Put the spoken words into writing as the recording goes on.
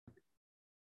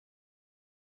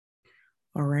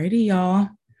Alrighty, y'all.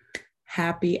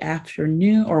 Happy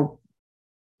afternoon, or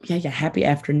happy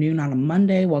afternoon on a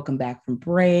Monday. Welcome back from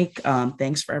break.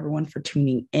 Thanks for everyone for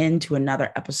tuning in to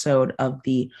another episode of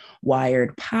the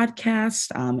Wired podcast.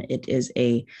 It is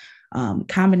a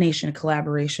combination, a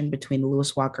collaboration between the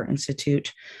Lewis Walker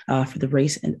Institute for the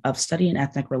Race of Study and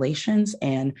Ethnic Relations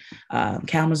and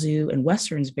Kalamazoo and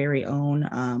Western's very own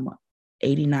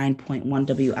 89.1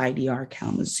 WIDR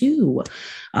Kalamazoo.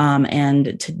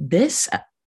 And to this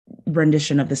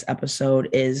rendition of this episode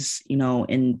is,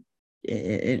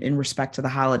 in respect to the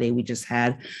holiday we just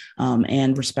had,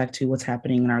 and respect to what's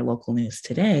happening in our local news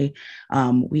today.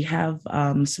 We have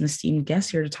some esteemed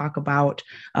guests here to talk about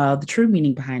the true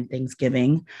meaning behind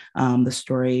Thanksgiving, the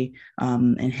story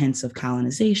and hints of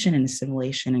colonization and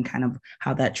assimilation, and kind of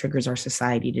how that triggers our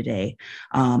society today.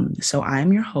 So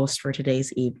I'm your host for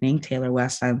today's evening, Taylor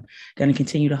West. I'm going to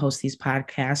continue to host these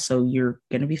podcasts, so you're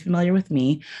going to be familiar with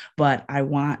me, but I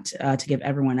want to give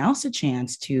everyone else a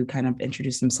chance to kind of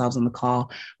introduce themselves on the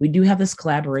call. We do have this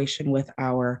collaboration with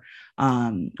our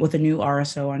with a new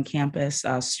RSO on campus,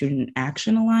 Student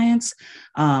Action Alliance.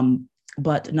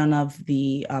 But none of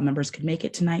the members could make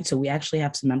it tonight. So we actually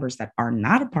have some members that are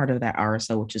not a part of that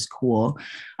RSO, which is cool.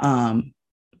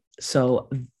 So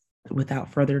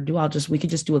without further ado, we could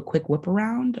just do a quick whip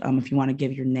around. If you want to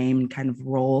give your name and kind of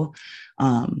role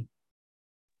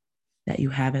that you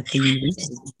have at the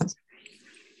university.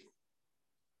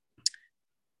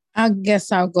 I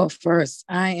guess I'll go first.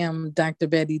 I am Dr.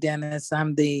 Betty Dennis.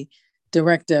 I'm the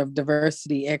Director of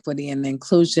Diversity, Equity, and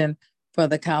Inclusion for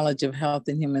the College of Health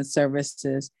and Human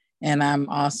Services. And I'm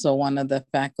also one of the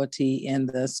faculty in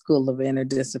the School of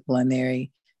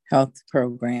Interdisciplinary Health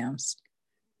Programs.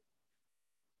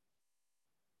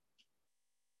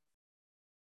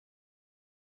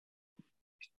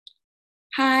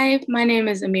 Hi, my name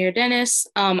is Amir Dennis.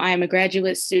 I am a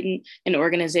graduate student in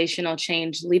organizational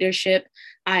change leadership.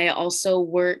 I also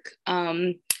work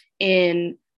in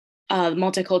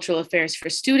multicultural affairs for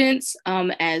students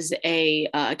as a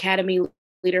academy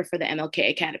leader for the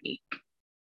MLK Academy.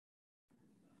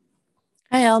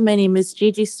 Hi, all. My name is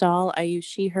Gigi Stahl. I use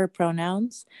she, her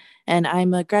pronouns, and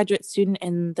I'm a graduate student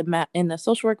in the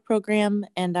social work program,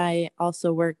 and I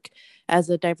also work as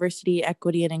a diversity,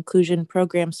 equity, and inclusion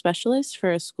program specialist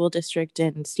for a school district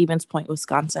in Stevens Point,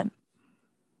 Wisconsin.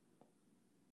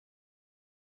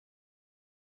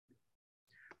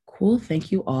 Cool.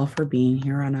 Thank you all for being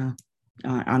here on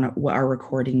our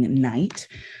recording night.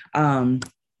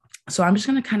 So I'm just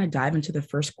going to kind of dive into the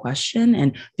first question,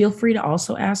 and feel free to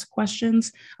also ask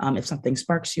questions if something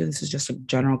sparks you. This is just a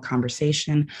general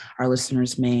conversation. Our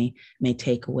listeners may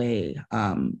take away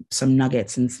some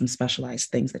nuggets and some specialized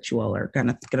things that you all are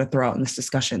going to throw out in this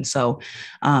discussion. So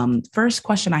first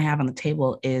question I have on the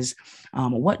table is,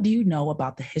 what do you know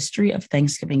about the history of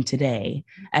Thanksgiving today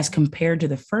as compared to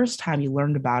the first time you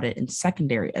learned about it in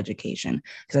secondary education?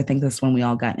 Because I think that's when we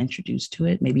all got introduced to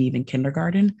it, maybe even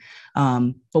kindergarten.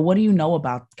 But what do you know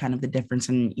about kind of the difference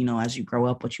in, as you grow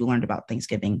up, what you learned about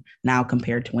Thanksgiving now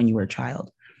compared to when you were a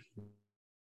child?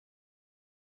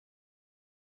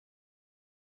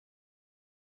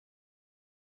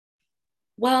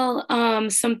 Well,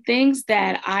 some things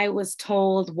that I was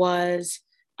told was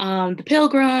the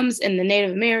Pilgrims and the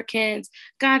Native Americans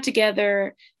got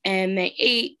together and they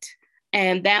ate,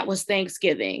 and that was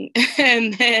Thanksgiving.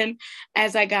 And then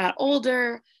as I got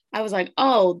older, I was like,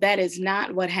 oh, that is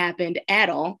not what happened at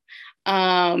all.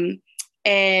 And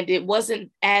it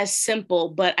wasn't as simple,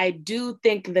 but I do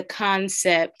think the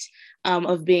concept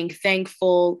of being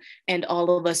thankful and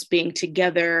all of us being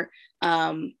together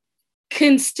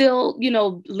can still,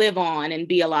 live on and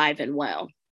be alive and well.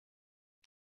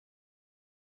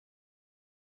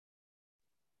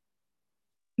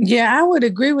 Yeah, I would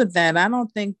agree with that. I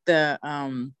don't think the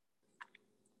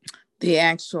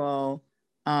actual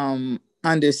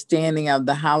understanding of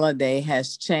the holiday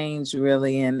has changed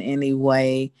really in any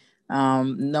way.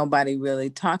 Nobody really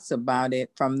talks about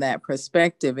it from that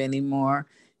perspective anymore.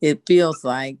 It feels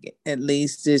like, at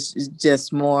least, it's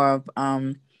just more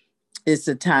of it's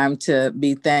a time to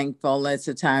be thankful. It's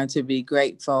a time to be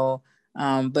grateful.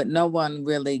 But no one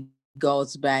really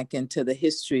goes back into the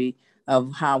history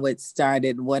of how it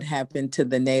started, what happened to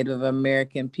the Native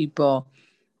American people.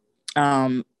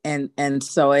 And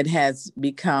so it has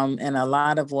become, in a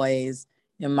lot of ways,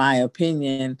 in my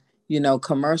opinion,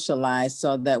 commercialized,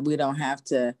 so that we don't have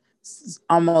to,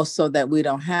 almost so that we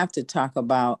don't have to talk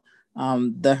about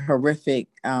the horrific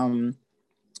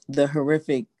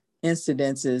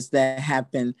incidences that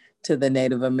happened to the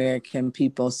Native American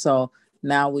people. So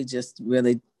now we just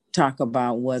really talk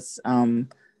about what's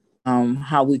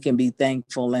how we can be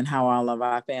thankful and how all of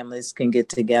our families can get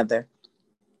together.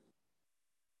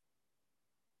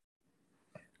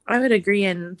 I would agree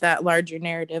in that larger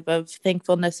narrative of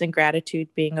thankfulness and gratitude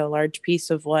being a large piece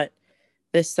of what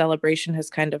this celebration has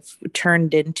kind of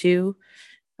turned into.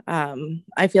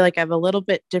 I feel like I have a little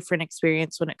bit different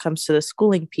experience when it comes to the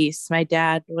schooling piece. My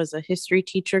dad was a history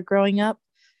teacher growing up.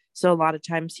 So a lot of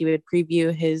times he would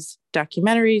preview his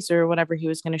documentaries or whatever he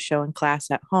was going to show in class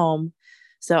at home.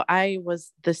 So I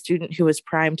was the student who was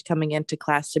primed coming into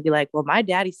class to be like, well, my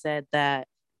daddy said that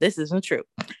this isn't true.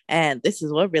 And this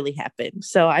is what really happened.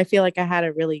 So I feel like I had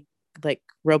a really like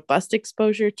robust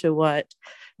exposure to what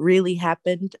really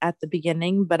happened at the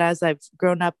beginning. But as I've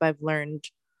grown up, I've learned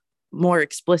more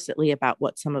explicitly about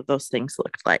what some of those things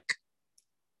looked like.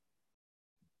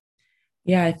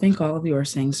 Yeah, I think all of you are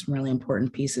saying some really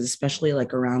important pieces, especially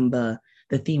like around the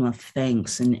theme of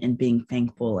thanks and being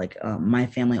thankful. Like my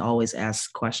family always asks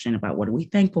a question about what are we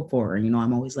thankful for? And,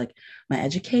 I'm always like my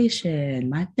education,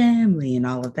 my family, and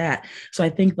all of that. So I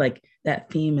think like that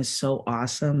theme is so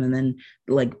awesome. And then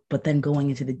but then going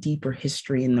into the deeper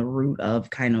history and the root of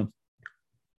kind of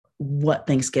what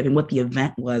Thanksgiving, what the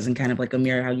event was, and kind of like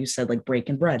Amira, how you said like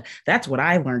breaking bread. That's what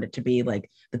I learned it to be. Like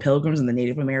the Pilgrims and the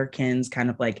Native Americans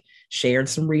kind of like shared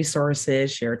some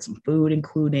resources, shared some food,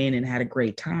 including, and had a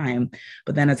great time.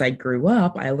 But then as I grew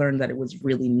up, I learned that it was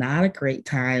really not a great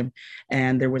time,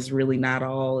 and there was really not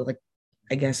all like,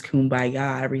 I guess,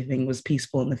 kumbaya. Everything was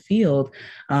peaceful in the field,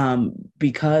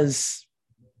 because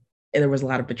there was a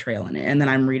lot of betrayal in it. And then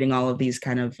I'm reading all of these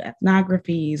kind of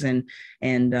ethnographies and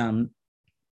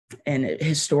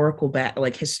historical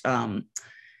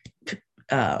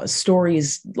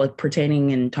stories like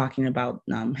pertaining and talking about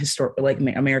like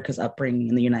America's upbringing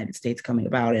in the United States coming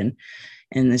about, and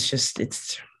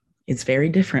it's very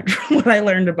different from what I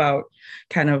learned about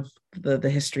kind of the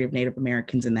history of Native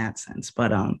Americans in that sense.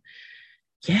 But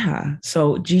yeah,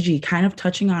 so Gigi, kind of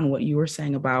touching on what you were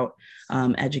saying about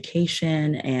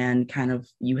education and kind of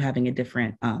you having a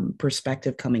different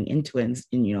perspective coming into it,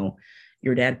 and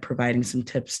your dad providing some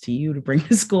tips to you to bring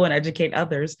to school and educate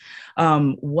others.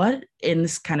 What, in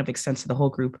this kind of extends to the whole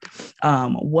group,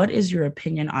 what is your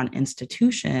opinion on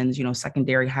institutions,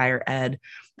 secondary higher ed,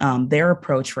 their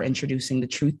approach for introducing the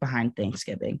truth behind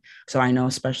Thanksgiving? So I know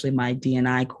especially my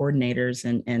D&I coordinators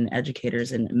and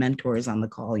educators and mentors on the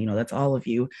call, that's all of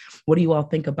you. What do you all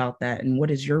think about that? And what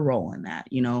is your role in that,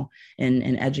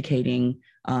 in educating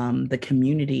the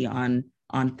community on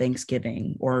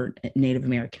Thanksgiving or Native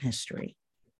American history?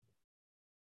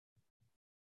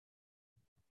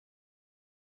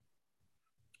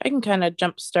 I can kind of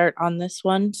jumpstart on this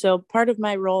one. So part of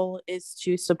my role is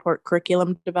to support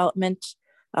curriculum development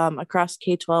across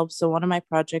K-12. So one of my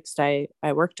projects I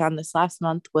worked on this last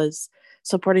month was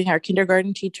supporting our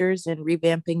kindergarten teachers and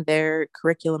revamping their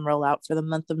curriculum rollout for the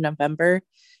month of November,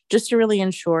 just to really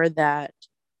ensure that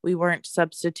we weren't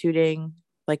substituting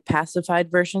like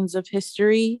pacified versions of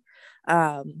history.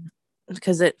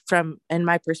 Because in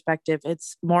my perspective,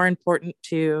 it's more important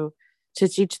to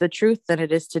teach the truth than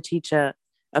it is to teach a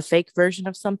fake version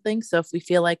of something. So if we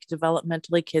feel like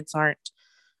developmentally kids aren't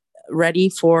ready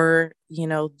for,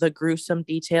 the gruesome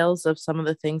details of some of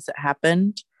the things that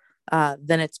happened,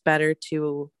 then it's better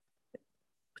to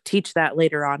teach that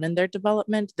later on in their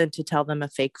development than to tell them a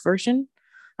fake version.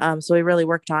 So we really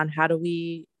worked on how do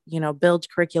we, build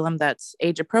curriculum that's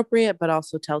age appropriate, but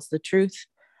also tells the truth.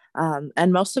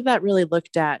 And most of that really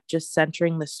looked at just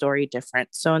centering the story different.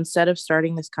 So instead of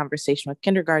starting this conversation with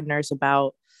kindergartners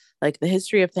about like the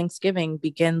history of Thanksgiving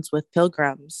begins with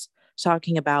pilgrims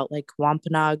talking about like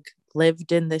Wampanoag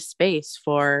lived in this space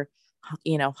for,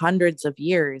 hundreds of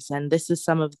years. And this is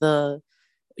some of the,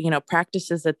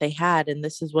 practices that they had. And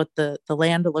this is what the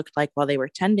land looked like while they were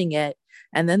tending it.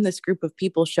 And then this group of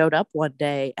people showed up one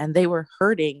day and they were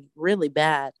hurting really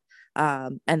bad.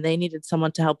 And they needed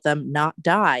someone to help them not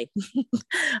die.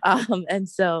 And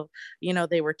so,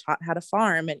 they were taught how to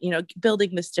farm and,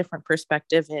 building this different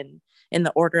perspective in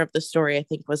the order of the story, I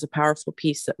think was a powerful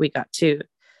piece that we got to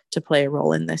play a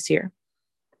role in this year.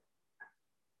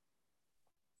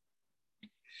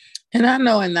 And I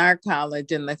know in our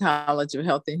college, in the College of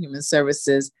Health and Human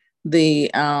Services,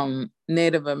 the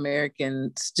Native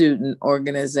American Student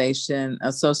Organization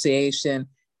Association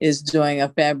is doing a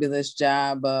fabulous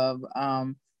job of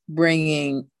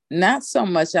bringing, not so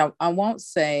much, I won't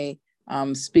say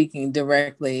speaking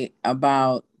directly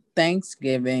about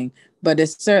Thanksgiving, but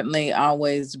it's certainly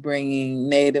always bringing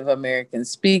Native American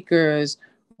speakers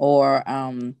or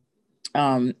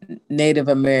Native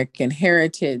American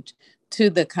heritage to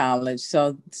the college,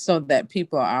 so that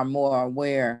people are more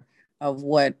aware of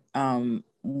what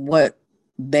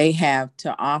they have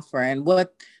to offer, and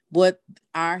what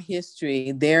our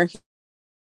history, their,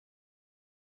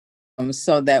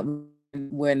 so that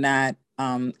we're not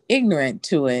ignorant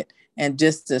to it and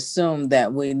just assume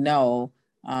that we know,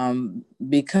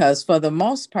 because for the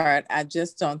most part, I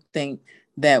just don't think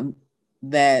that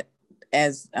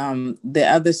as the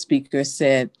other speaker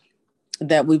said,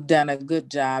 that we've done a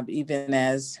good job, even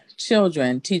as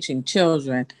children, teaching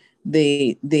children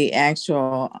the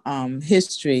actual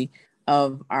history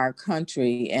of our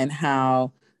country, and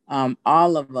how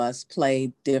all of us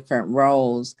played different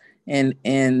roles in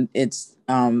its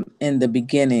in the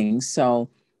beginning. So,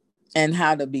 and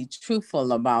how to be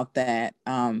truthful about that.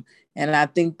 And I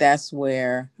think that's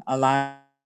where a lot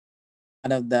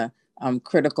of the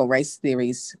critical race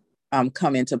theories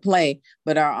come into play,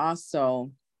 but are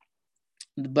also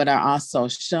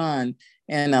shunned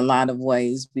in a lot of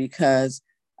ways, because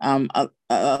a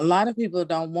lot of people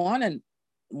don't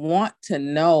want to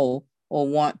know or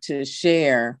want to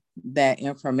share that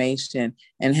information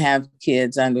and have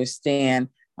kids understand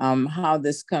how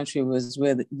this country was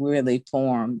really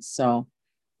formed. So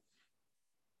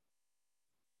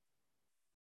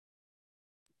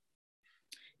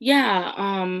Yeah,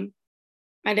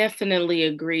 I definitely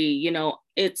agree. You know,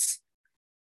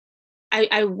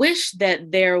 I wish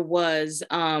that there was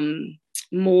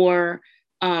more,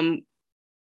 the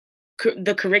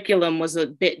curriculum was a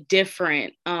bit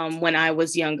different when I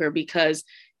was younger, because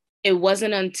it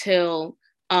wasn't until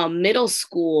middle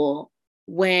school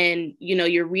when, you know,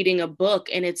 you're reading a book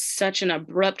and it's such an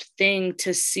abrupt thing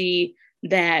to see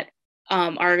that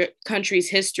our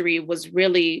country's history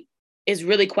is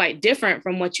really quite different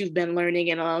from what you've been learning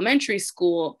in elementary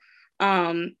school.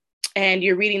 Um, and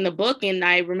you're reading the book, and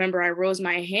I remember I rose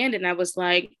my hand and I was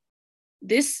like,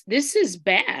 this is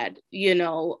bad, you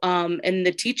know. And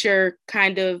the teacher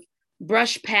kind of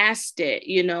brushed past it,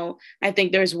 you know. I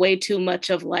think there's way too much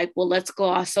of like, well, let's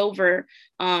gloss over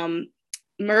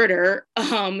murder,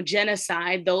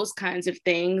 genocide, those kinds of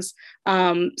things,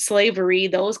 slavery,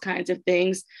 those kinds of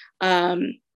things.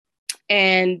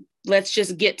 And let's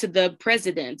just get to the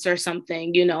presidents or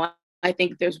something, you know. I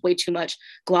think there's way too much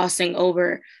glossing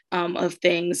over of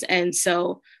things. And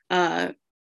so,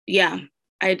 yeah,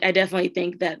 I definitely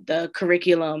think that the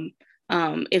curriculum,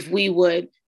 if we would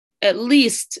at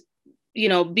least, you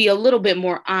know, be a little bit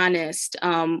more honest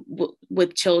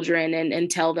with children,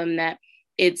 and tell them that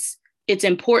it's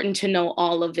important to know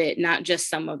all of it, not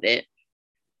just some of it.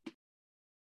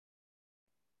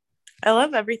 I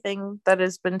love everything that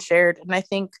has been shared. And I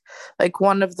think like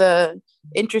one of the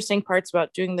interesting parts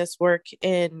about doing this work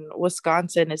in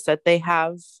Wisconsin is that they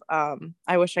have,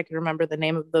 I wish I could remember the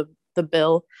name of the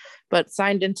bill, but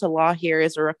signed into law here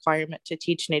is a requirement to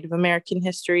teach Native American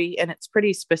history. And it's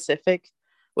pretty specific,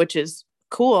 which is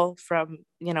cool from,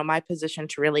 you know, my position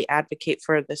to really advocate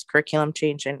for this curriculum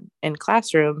change in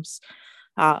classrooms.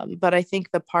 But I think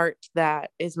the part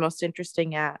that is most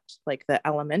interesting at like the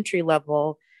elementary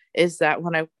level is that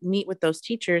when I meet with those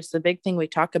teachers, the big thing we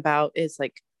talk about is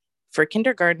like for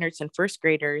kindergartners and first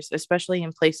graders, especially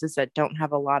in places that don't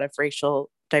have a lot of racial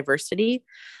diversity,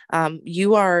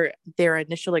 you are their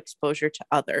initial exposure to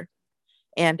other.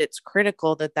 And it's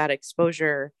critical that that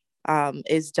exposure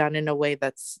is done in a way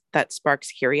that sparks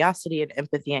curiosity and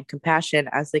empathy and compassion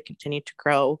as they continue to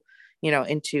grow, you know,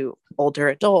 into older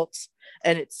adults.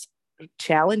 And it's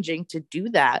challenging to do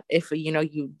that if, you know,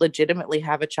 you legitimately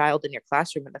have a child in your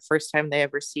classroom and the first time they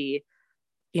ever see,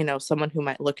 you know, someone who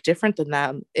might look different than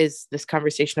them is this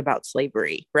conversation about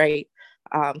slavery, right?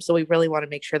 So we really want to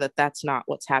make sure that that's not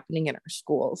what's happening in our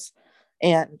schools.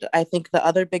 And I think the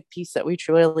other big piece that we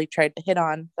really tried to hit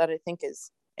on that I think is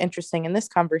interesting in this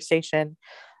conversation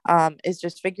is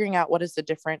just figuring out what is the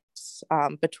difference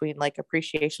between like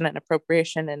appreciation and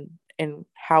appropriation and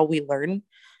how we learn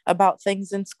about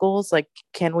things in schools. Like,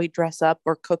 can we dress up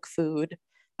or cook food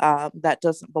that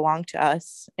doesn't belong to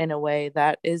us in a way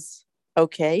that is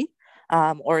okay?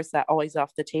 Or is that always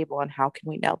off the table? And how can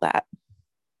we nail that?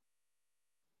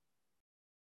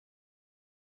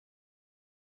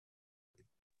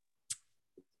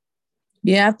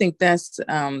 yeah, I think that's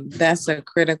a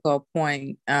critical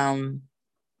point,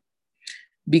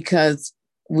 because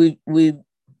we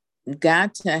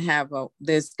got to have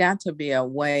there's got to be a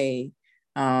way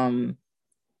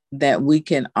that we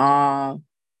can all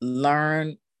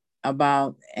learn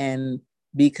about and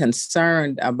be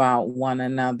concerned about one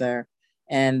another,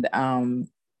 and and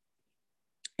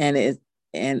it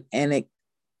and it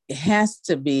has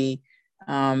to be,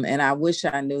 and I wish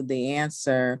I knew the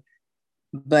answer,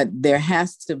 but there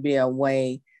has to be a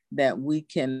way that we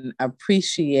can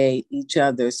appreciate each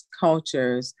other's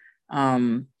cultures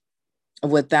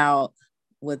without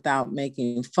without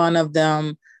making fun of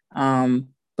them,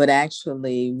 but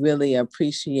actually really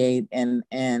appreciate and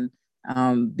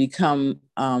become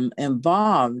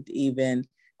involved even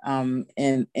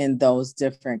in those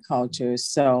different cultures.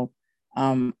 So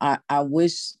I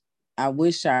wish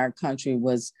our country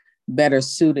was better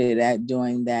suited at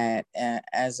doing that,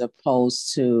 as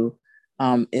opposed to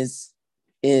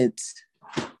it's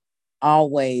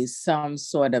always some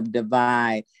sort of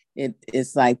divide.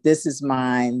 It's like, this is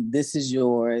mine, this is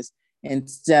yours,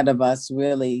 instead of us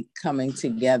really coming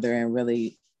together and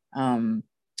really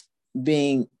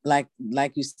being like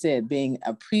you said, being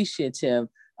appreciative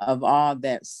of all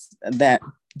that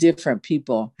different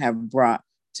people have brought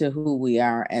to who we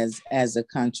are as a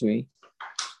country.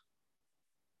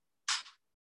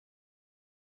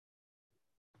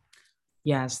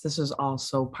 Yes, this is all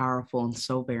so powerful and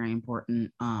so very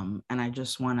important. And I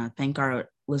just want to thank our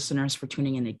listeners for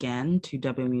tuning in again to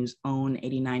WMU's own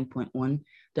 89.1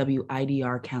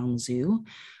 WIDR Kalamazoo.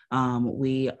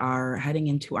 We are heading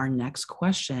into our next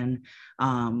question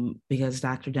because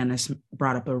Dr. Dennis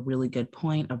brought up a really good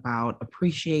point about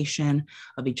appreciation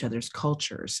of each other's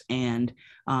cultures. And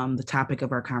the topic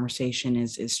of our conversation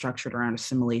is structured around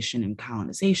assimilation and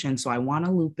colonization. So I want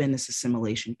to loop in this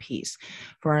assimilation piece.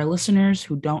 For our listeners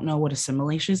who don't know what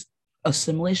assimilation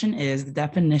is, the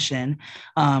definition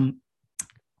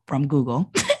from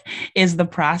Google is the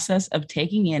process of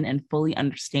taking in and fully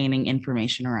understanding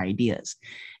information or ideas.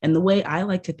 And the way I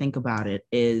like to think about it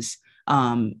is,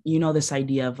 this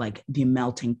idea of like the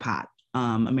melting pot.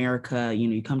 America,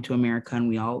 you come to America and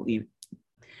we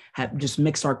have just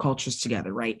mixed our cultures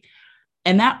together, right?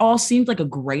 And that all seems like a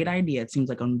great idea. It seems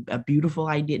like a beautiful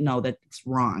idea. No, that's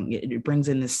wrong. It brings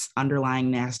in this underlying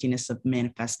nastiness of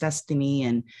manifest destiny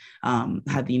and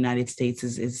how the United States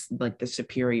is like the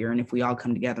superior. And if we all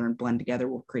come together and blend together,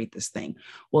 we'll create this thing.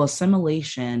 Well,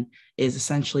 assimilation is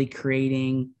essentially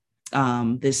creating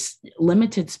this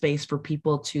limited space for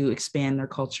people to expand their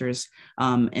cultures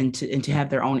and to have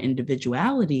their own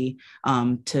individuality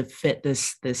to fit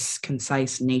this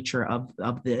concise nature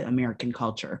of the American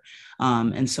culture.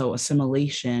 And so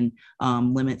assimilation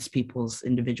limits people's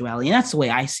individuality. And that's the way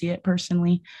I see it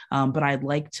personally. But I'd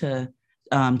like to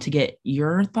get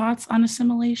your thoughts on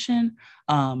assimilation.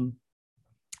 And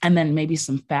then maybe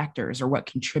some factors or what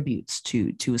contributes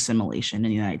to assimilation in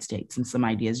the United States and some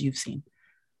ideas you've seen.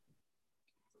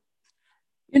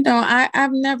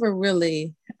 I've never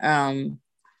really, I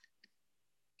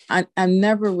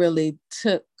never really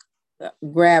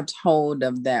grabbed hold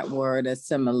of that word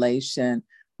assimilation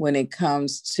when it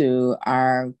comes to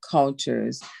our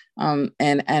cultures. And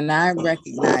I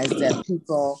recognize that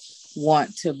people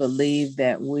want to believe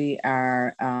that we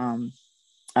are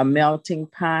a melting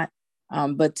pot.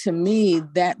 But to me,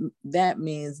 that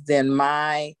means then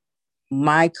my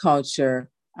culture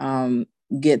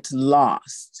gets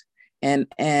lost.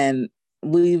 And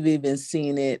we've even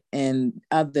seen it in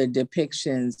other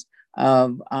depictions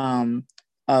of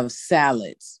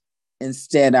salads.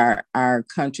 Instead, our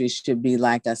country should be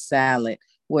like a salad,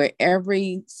 where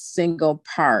every single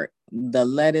part, the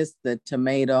lettuce, the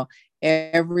tomato,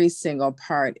 every single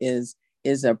part is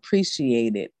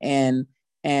appreciated, and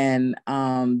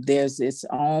there's its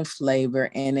own flavor,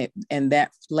 and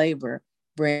that flavor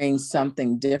brings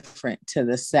something different to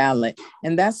the salad.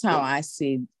 And that's how I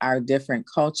see our different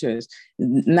cultures.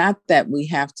 Not that we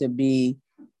have to be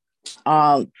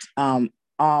all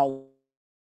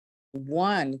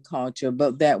one culture,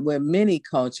 but that we're many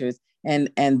cultures, and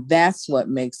that's what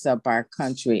makes up our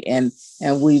country. And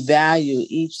we value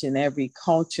each and every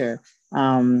culture.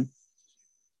 And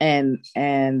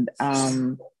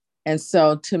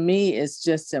so to me, it's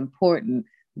just important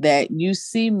that you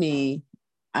see me.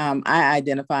 I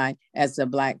identify as a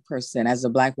Black person, as a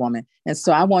Black woman. And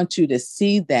so I want you to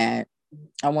see that.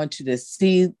 I want you to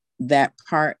see that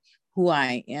part, who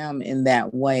I am in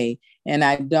that way. And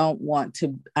I don't want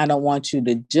you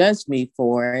to judge me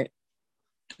for it,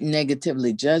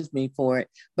 negatively judge me for it,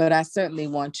 but I certainly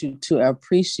want you to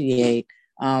appreciate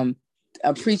my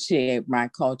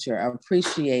culture,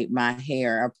 appreciate my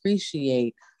hair,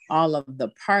 appreciate all of the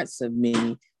parts of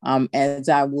me, as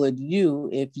I would you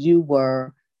if you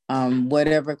were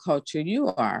whatever culture you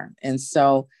are. And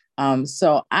so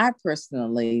I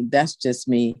personally, that's just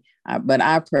me, but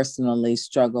I personally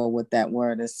struggle with that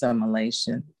word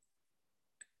assimilation.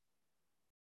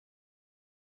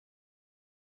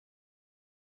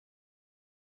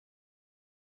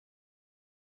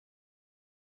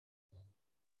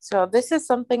 So this is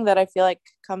something that I feel like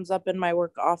comes up in my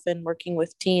work often, working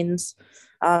with teens,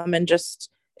 and just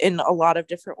in a lot of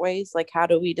different ways. Like, how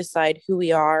do we decide who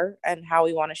we are and how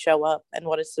we want to show up, and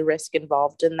what is the risk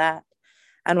involved in that?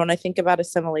 And when I think about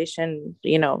assimilation,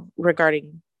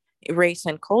 regarding race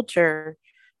and culture,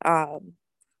 um,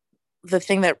 the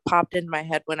thing that popped in my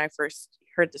head when I first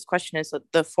heard this question is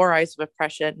the four eyes of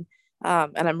oppression.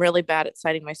 And I'm really bad at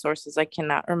citing my sources. I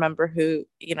cannot remember who,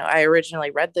 I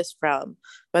originally read this from,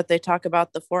 but they talk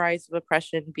about the four eyes of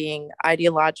oppression being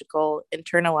ideological,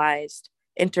 internalized,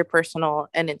 interpersonal,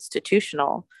 and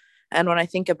institutional. And when I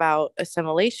think about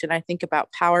assimilation, I think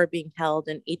about power being held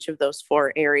in each of those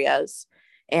four areas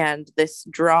and this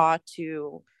draw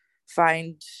to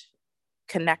find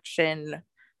connection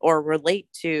or relate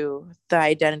to the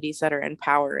identities that are in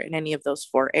power in any of those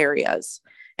four areas.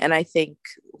 And I think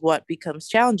what becomes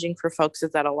challenging for folks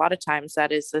is that a lot of times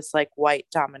that is this like white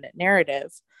dominant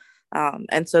narrative.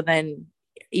 And so then,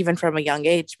 even from a young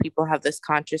age, people have this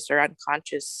conscious or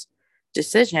unconscious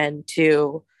decision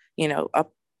to,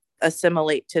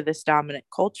 assimilate to this dominant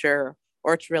culture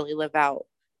or to really live out,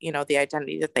 the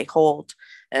identity that they hold.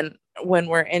 And when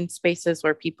we're in spaces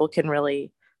where people can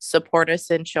really support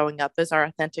us in showing up as our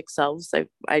authentic selves,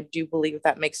 I do believe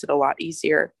that makes it a lot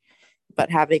easier. But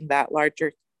having that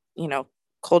larger,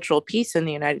 cultural piece in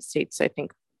the United States, I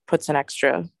think puts an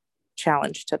extra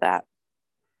challenge to that.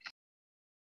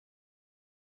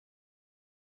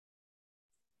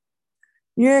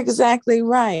 You're exactly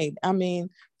right. I mean,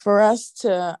 for us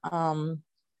to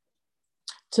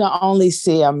only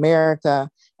see America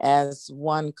as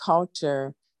one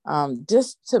culture,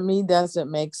 just to me doesn't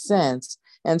make sense.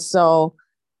 And so,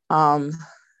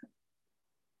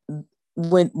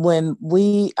 when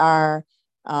we are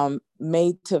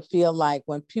made to feel like,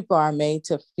 when people are made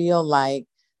to feel like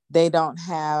they don't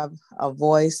have a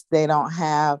voice, they don't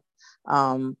have,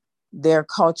 their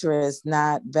culture is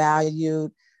not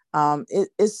valued,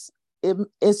 it's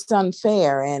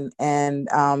unfair, and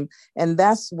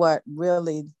that's what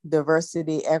really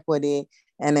diversity, equity,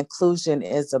 and inclusion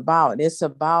is about. It's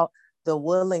about the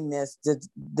willingness,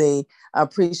 the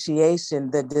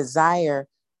appreciation, the desire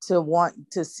to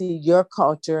want to see your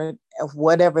culture,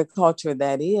 whatever culture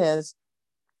that is,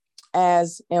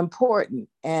 as important.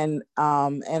 And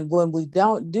when we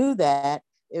don't do that,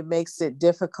 it makes it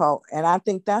difficult. And I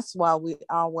think that's why we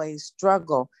always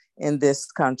struggle in this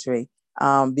country,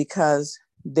 because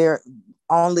there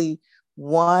only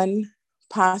one,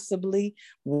 possibly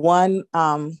one,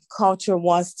 culture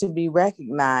wants to be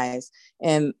recognized,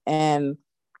 and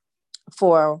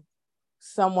for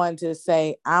someone to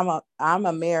say I'm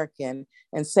American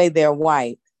and say they're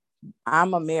white,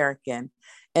 I'm American,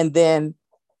 and then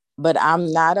but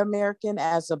I'm not American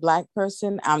as a Black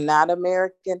person. I'm not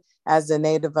American as a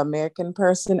Native American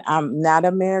person. I'm not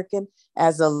American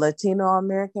as a Latino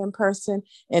American person,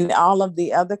 and all of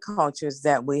the other cultures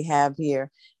that we have here.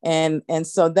 And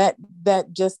so that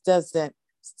just doesn't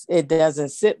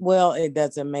sit well. It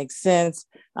doesn't make sense.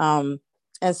 And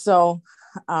so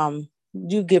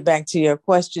you get back to your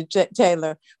question,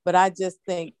 Taylor, but I just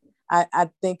think I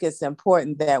think it's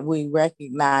important that we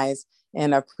recognize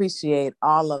and appreciate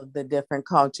all of the different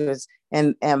cultures,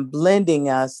 and blending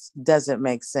us doesn't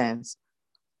make sense.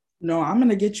 No, I'm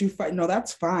gonna get you. No,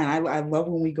 that's fine. I love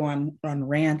when we go on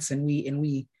rants and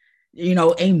we,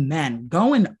 amen.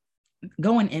 Going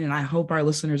in, and I hope our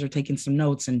listeners are taking some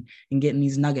notes and getting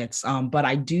these nuggets. But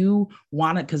I do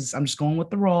want it because I'm just going with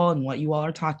the roll and what you all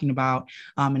are talking about,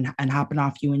 and hopping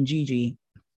off you and Gigi.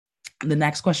 The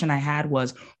next question I had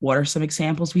was, what are some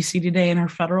examples we see today in our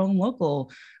federal and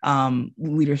local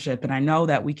leadership? And I know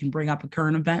that we can bring up a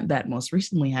current event that most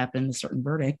recently happened, a certain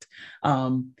verdict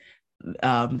that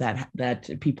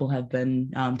people have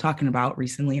been talking about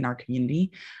recently in our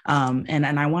community. And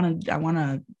I want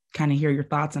to kind of hear your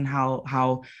thoughts on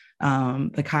how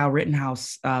the Kyle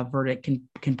Rittenhouse verdict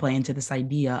can play into this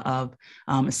idea of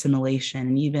assimilation,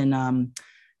 and even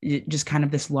just kind of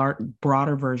this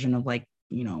broader version of like,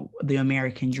 the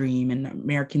American dream and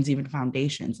Americans even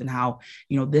foundations, and how,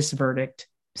 this verdict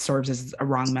serves as a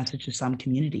wrong message to some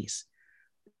communities.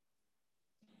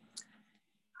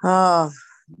 Oh,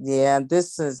 yeah,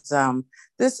 this is a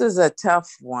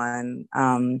tough one.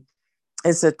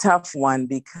 It's a tough one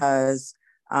because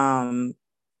the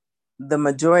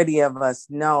majority of us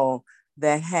know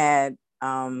that had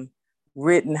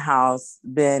Rittenhouse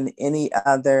been any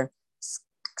other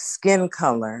skin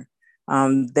color,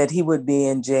 that he would be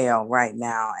in jail right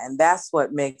now. And that's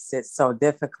what makes it so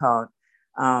difficult,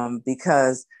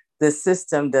 because the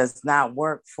system does not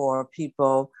work for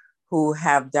people who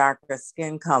have darker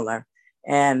skin color.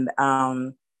 And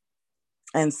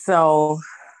so,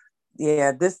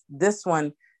 yeah, this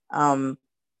one,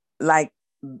 like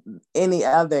any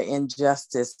other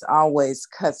injustice, always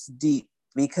cuts deep,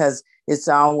 because it's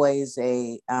always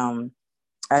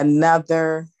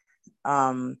another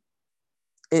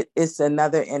it's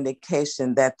another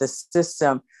indication that the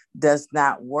system does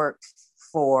not work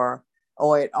for,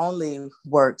 or it only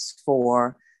works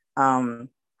for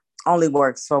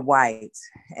whites.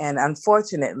 And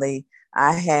unfortunately,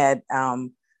 I had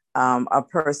a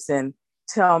person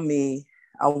tell me,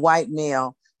 a white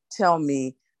male tell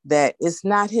me, that it's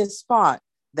not his fault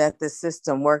that the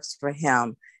system works for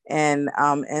him. And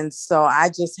so I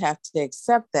just have to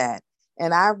accept that.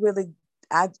 And I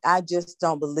just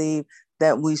don't believe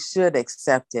that we should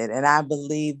accept it. And I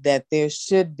believe that there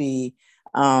should be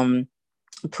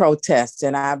protests,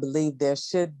 and I believe there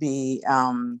should be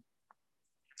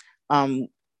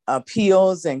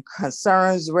appeals and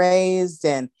concerns raised,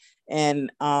 and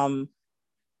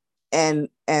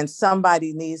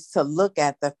somebody needs to look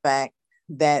at the fact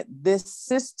that this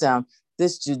system,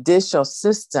 this judicial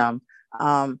system,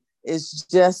 is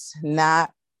just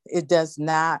not. It is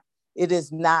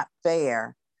not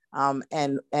fair.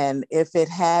 And if it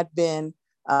had been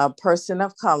a person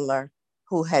of color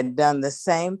who had done the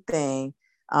same thing,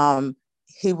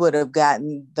 he would have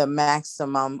gotten the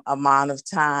maximum amount of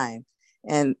time.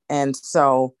 And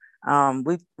so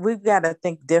we've got to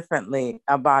think differently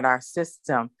about our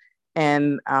system,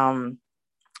 and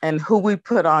who we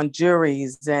put on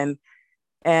juries, and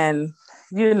it's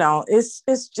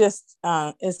just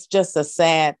a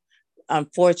sad,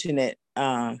 unfortunate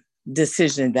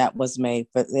decision that was made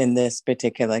in this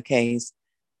particular case.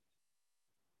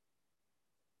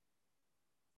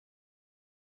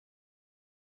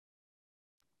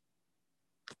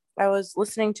 I was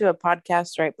listening to a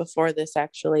podcast right before this,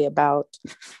 actually, about,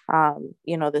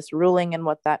 this ruling and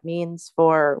what that means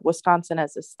for Wisconsin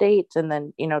as a state, and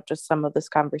then, just some of this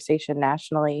conversation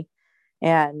nationally.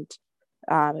 And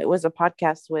it was a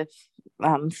podcast with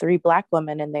 3 Black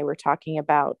women, and they were talking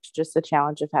about just the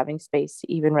challenge of having space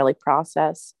to even really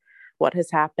process what has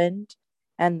happened,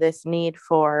 and this need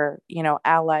for,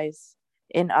 allies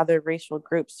in other racial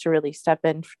groups to really step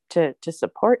in to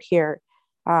support here.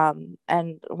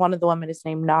 And one of the women is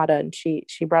named Nada, and she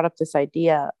brought up this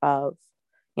idea of,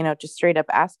 just straight up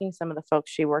asking some of the folks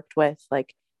she worked with,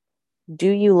 like, do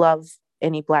you love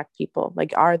any Black people?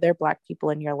 Like, are there Black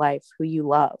people in your life who you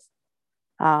love?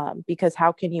 Because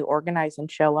how can you organize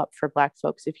and show up for Black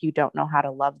folks if you don't know how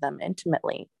to love them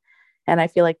intimately? And I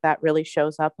feel like that really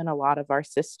shows up in a lot of our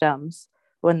systems,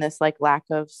 when this like lack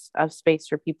of space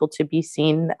for people to be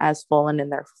seen as full and in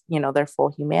their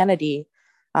full humanity.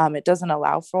 It doesn't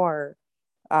allow for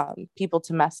people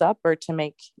to mess up or to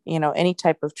make, any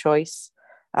type of choice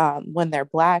when they're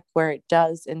Black, where it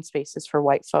does in spaces for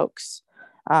white folks.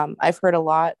 I've heard a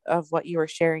lot of what you were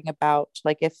sharing about,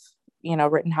 like, if,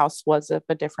 Rittenhouse was of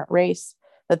a different race,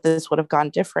 that this would have gone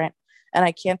different. And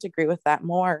I can't agree with that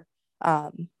more.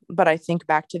 But I think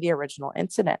back to the original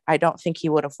incident. I don't think he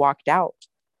would have walked out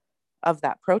of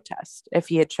that protest if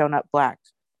he had shown up Black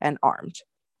and armed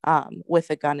with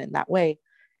a gun in that way.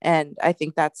 And I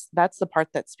think that's the part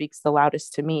that speaks the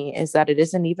loudest to me, is that it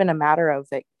isn't even a matter of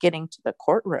it getting to the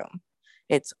courtroom.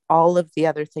 It's all of the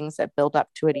other things that build up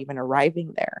to it even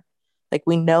arriving there. Like,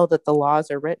 we know that the laws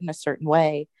are written a certain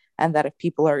way, and that if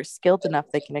people are skilled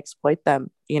enough, they can exploit them,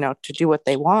 to do what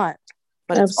they want.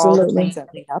 But it's all the things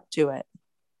that lead up to it.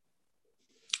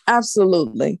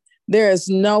 Absolutely. There is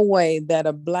no way that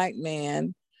a Black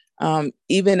man,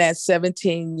 even at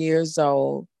 17 years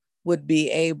old, would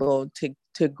be able to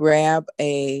grab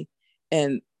an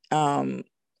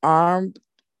armed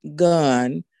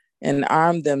gun and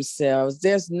arm themselves.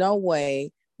 There's no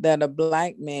way that a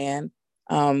Black man,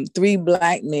 3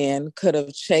 Black men could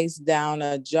have chased down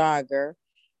a jogger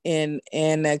in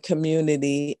a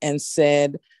community and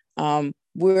said,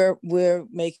 we're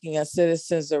making a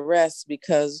citizen's arrest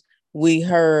because we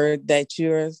heard that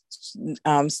you're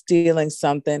stealing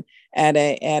something at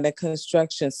a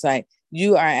construction site.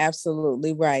 You are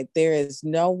absolutely right. There is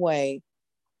no way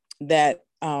that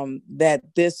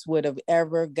this would have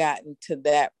ever gotten to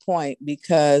that point,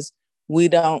 because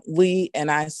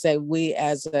and I say we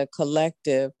as a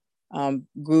collective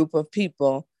group of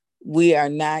people, we are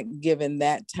not given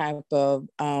that type of,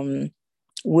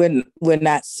 we're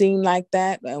not seen like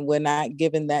that, and we're not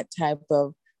given that type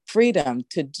of freedom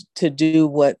to do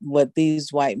what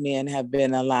these white men have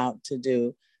been allowed to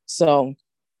do. So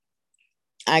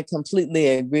I completely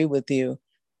agree with you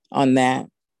on that.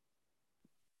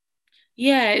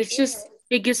 Yeah, it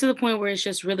gets to the point where it's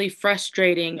just really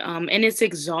frustrating, and it's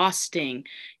exhausting.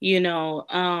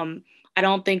 I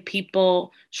don't think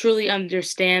people truly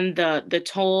understand the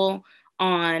toll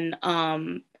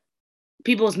on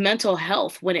people's mental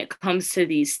health when it comes to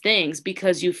these things,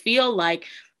 because you feel like,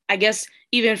 I guess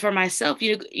even for myself,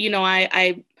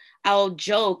 I'll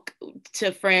joke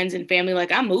to friends and family,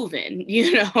 like, I'm moving,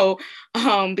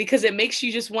 because it makes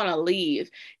you just want to leave.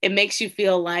 It makes you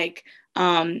feel like,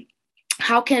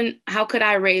 how could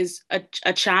I raise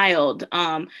a child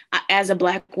as a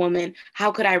Black woman?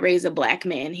 How could I raise a Black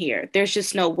man here? There's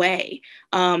just no way.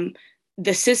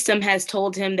 The system has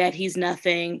told him that he's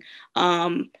nothing.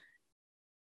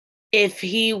 If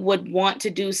he would want to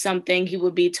do something, he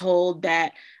would be told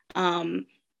that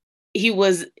he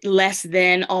was less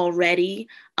than already,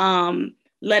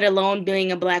 let alone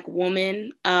being a Black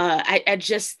woman. I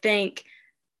just think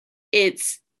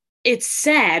it's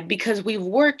sad because we've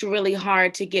worked really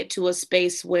hard to get to a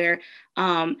space where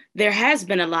there has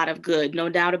been a lot of good, no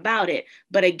doubt about it.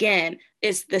 But again,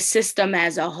 it's the system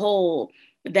as a whole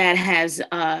it's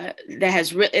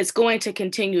going to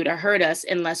continue to hurt us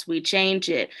unless we change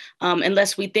it,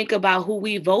 unless we think about who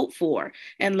we vote for,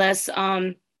 unless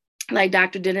like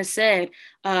Dr. Dennis said,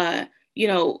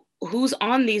 who's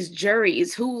on these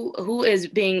juries, who is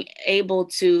being able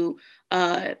to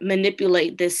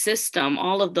manipulate this system,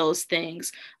 all of those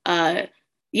things.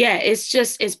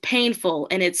 It's painful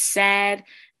and it's sad,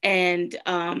 and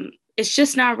it's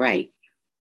just not right.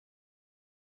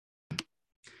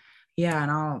 Yeah,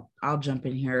 and I'll jump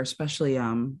in here, especially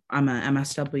I'm a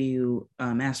MSW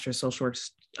Master of Social Work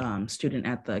student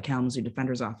at the Kalamazoo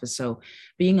Defender's Office. So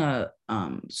being a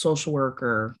social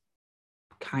worker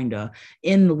kind of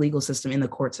in the legal system, in the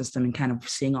court system, and kind of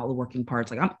seeing all the working parts,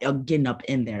 like I'm getting up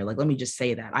in there. Like, let me just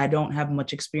say that I don't have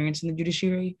much experience in the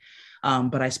judiciary,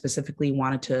 but I specifically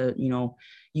wanted to,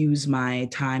 use my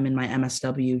time in my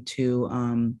MSW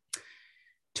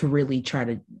to really try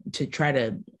to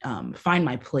find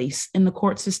my place in the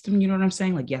court system. You know what I'm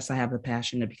saying? Like, yes, I have the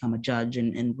passion to become a judge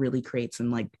and really create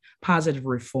some like positive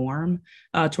reform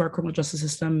to our criminal justice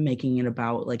system, making it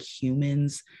about like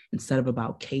humans instead of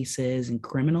about cases and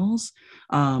criminals.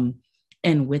 And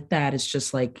with that, it's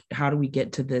just like, how do we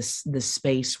get to this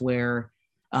space where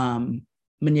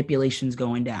manipulation's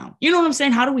going down? You know what I'm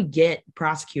saying? How do we get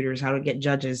prosecutors, how do we get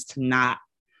judges to not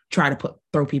try to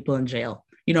throw people in jail?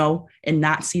 And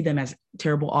not see them as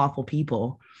terrible, awful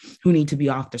people who need to be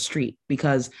off the street,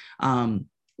 because and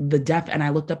I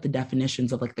looked up the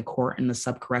definitions of like the court and the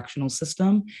subcorrectional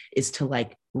system is to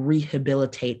like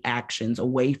rehabilitate actions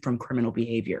away from criminal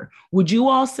behavior. Would you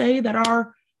all say that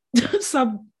our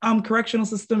correctional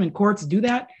system and courts do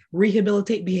that?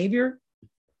 Rehabilitate behavior?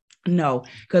 No,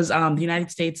 because the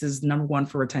United States is number one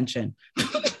for retention,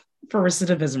 for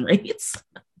recidivism rates.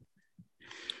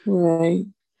 Right.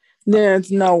 There's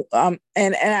no,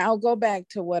 and I'll go back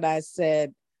to what I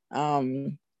said,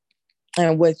 and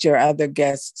what your other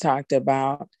guests talked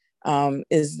about,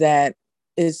 is that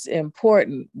it's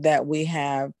important that we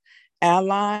have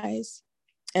allies.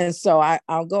 And so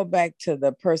I'll go back to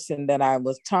the person that I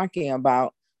was talking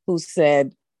about who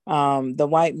said, the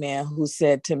white man who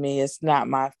said to me, it's not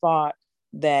my fault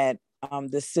that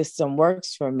the system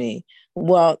works for me.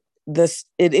 Well,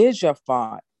 it is your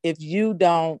fault. If you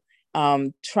don't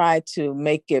try to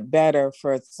make it better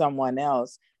for someone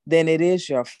else, then it is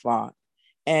your fault.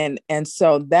 And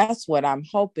so that's what I'm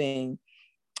hoping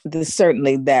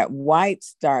certainly that whites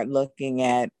start looking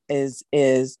at is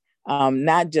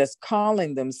not just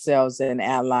calling themselves an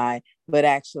ally, but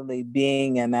actually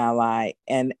being an ally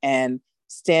and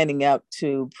standing up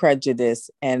to prejudice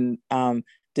and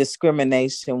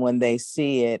discrimination when they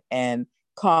see it, and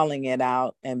calling it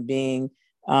out, and being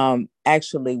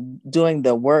actually doing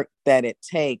the work that it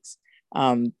takes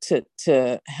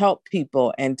to help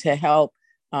people and to help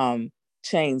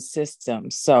change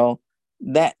systems. So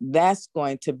that's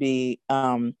going to be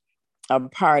a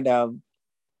part of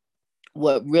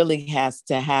what really has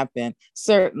to happen.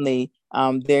 Certainly,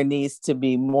 there needs to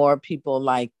be more people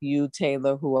like you,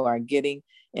 Taylor, who are getting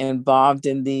involved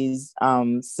in these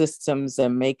systems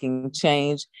and making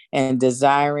change and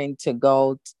desiring to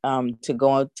go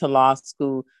to law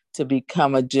school, to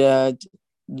become a judge.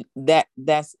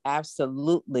 That's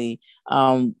absolutely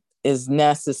is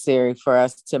necessary for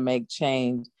us to make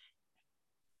change.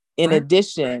 In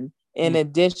addition,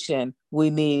 we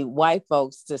need white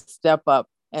folks to step up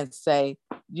and say,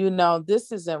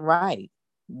 this isn't right.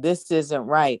 This isn't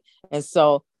right. And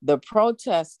so the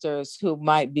protesters who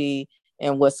might be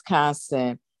in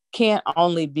Wisconsin can't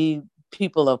only be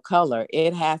people of color.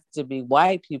 It has to be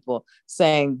white people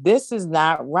saying this is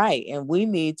not right, and we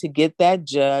need to get that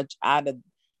judge out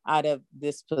of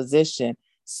this position.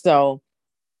 So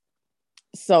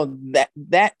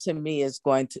that to me is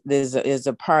is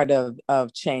a part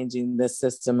of changing the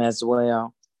system as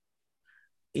well.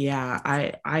 Yeah,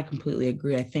 I completely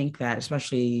agree. I think that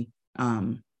especially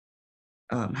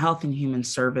health and human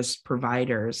service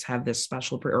providers have this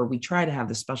or we try to have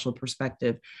this special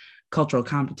perspective, cultural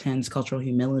competence, cultural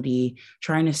humility,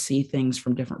 trying to see things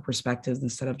from different perspectives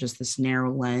instead of just this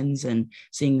narrow lens, and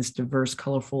seeing this diverse,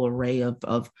 colorful array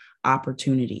of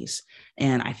opportunities.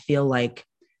 And I feel like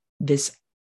this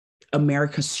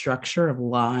America's structure of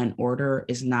law and order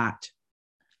is not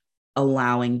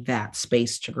allowing that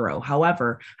space to grow.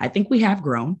 However, I think we have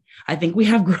grown. I think we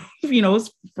have grown,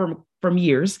 from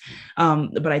years.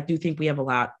 But I do think we have a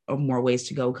lot of more ways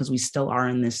to go, because we still are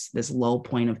in this low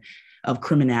point of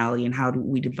criminality, and how do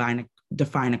we define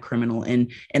a criminal, and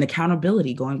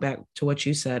accountability. Going back to what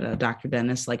you said, Dr.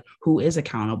 Dennis, like, who is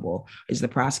accountable? Is the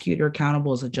prosecutor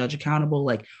accountable? Is the judge accountable?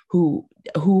 Like, who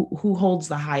holds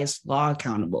the highest law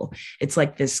accountable? It's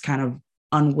like this kind of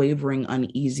unwavering,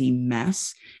 uneasy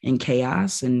mess and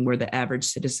chaos, and where the average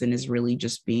citizen is really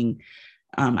just being,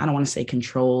 I don't want to say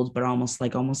controlled, but almost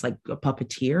like a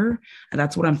puppeteer. And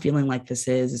that's what I'm feeling like this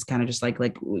is kind of just like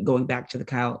going back to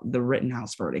the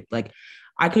Rittenhouse verdict. Like,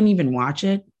 I couldn't even watch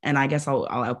it. And I guess I'll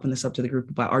open this up to the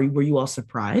group, but were you all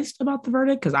surprised about the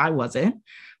verdict? Because I wasn't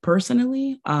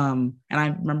personally. And I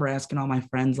remember asking all my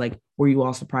friends, like, were you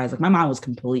all surprised? Like, my mom was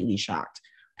completely shocked,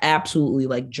 absolutely,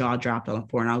 like, jaw dropped on the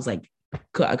floor. And I was like,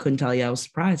 I couldn't tell you I was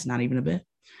surprised, not even a bit.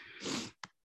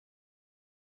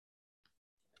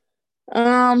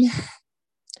 I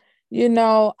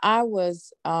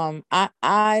was,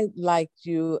 I like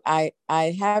you, I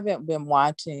haven't been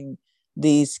watching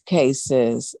these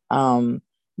cases.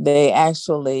 They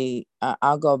actually,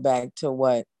 I'll go back to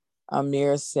what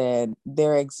Amir said,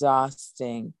 they're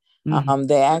exhausting. Mm-hmm.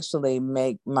 They actually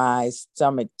make my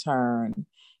stomach turn,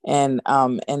 and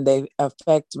they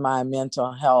affect my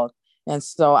mental health. And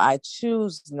so I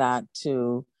choose not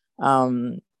to,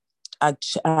 I've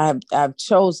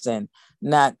chosen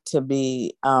not to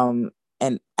be and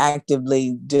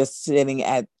actively just sitting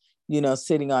on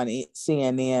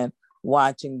CNN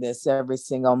watching this every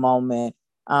single moment,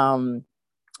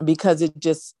 because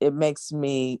it makes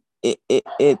me,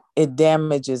 it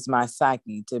damages my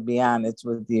psyche, to be honest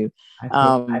with you.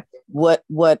 What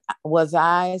was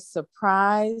I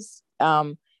surprised?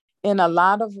 In a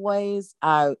lot of ways,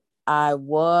 I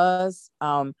was,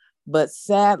 but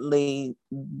sadly,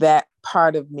 that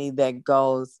part of me that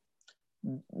goes,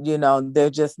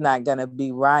 they're just not going to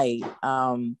be right.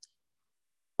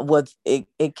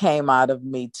 It came out of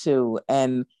me too.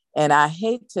 And I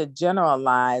hate to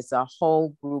generalize a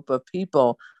whole group of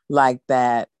people like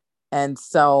that. And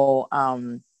so,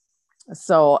 I'm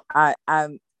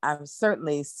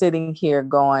certainly sitting here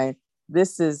going,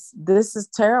 this is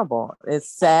terrible. It's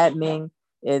saddening.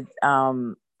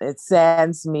 It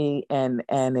saddens me, and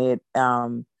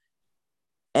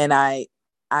I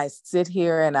sit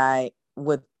here, and I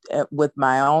with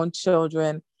my own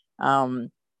children,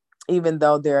 even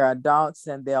though they're adults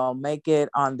and they'll make it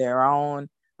on their own,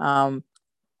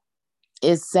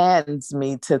 it saddens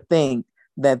me to think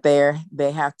that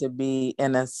they have to be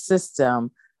in a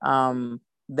system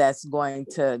that's going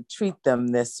to treat them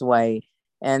this way.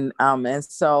 And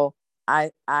so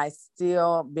I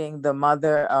still, being the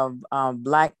mother of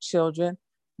Black children,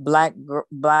 Black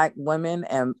women,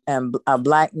 and a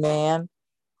Black man,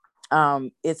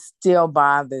 it still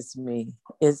bothers me.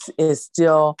 It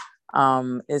still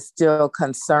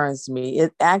concerns me.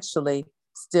 It actually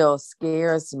still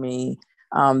scares me,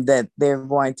 that they're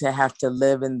going to have to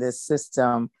live in this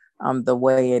system the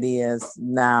way it is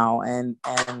now. And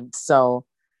so,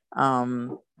 I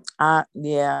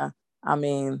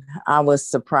was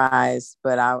surprised,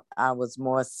 but I was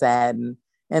more saddened,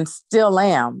 and still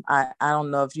am. I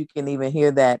don't know if you can even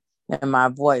hear that in my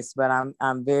voice, but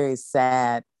I'm very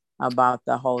sad about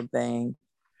the whole thing.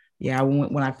 Yeah,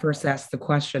 when I first asked the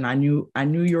question, I knew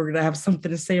you were gonna have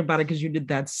something to say about it, because you did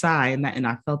that sigh, and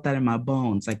I felt that in my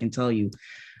bones, I can tell you.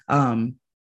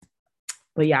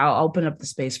 But yeah, I'll open up the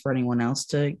space for anyone else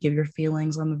to give your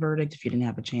feelings on the verdict if you didn't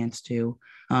have a chance to,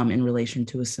 in relation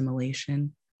to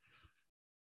assimilation.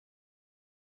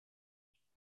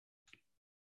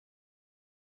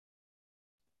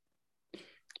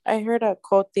 I heard a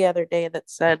quote the other day that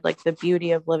said, like, the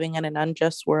beauty of living in an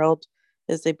unjust world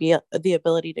is the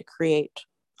ability to create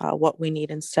what we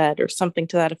need instead, or something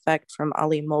to that effect, from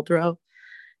Ali Muldrow.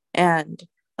 And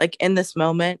like, in this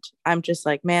moment, I'm just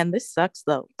like, man, this sucks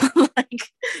though. Like,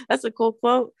 that's a cool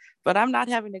quote, but I'm not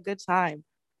having a good time,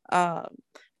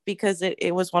 because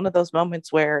it was one of those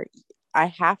moments where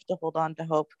I have to hold on to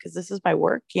hope, because this is my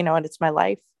work, and it's my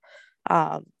life.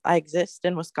 I exist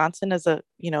in Wisconsin as a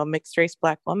mixed race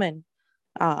Black woman,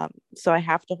 so I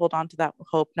have to hold on to that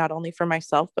hope, not only for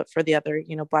myself but for the other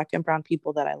Black and brown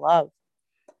people that I love.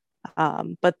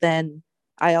 But then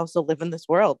I also live in this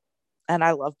world and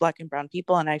I love Black and brown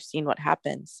people and I've seen what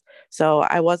happens. So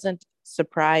I wasn't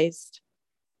surprised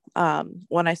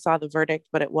when I saw the verdict,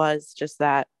 but it was just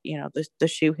that, you know, the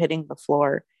shoe hitting the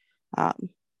floor.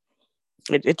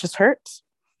 It just hurts.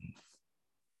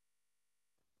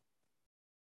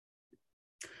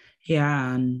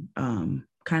 Yeah. And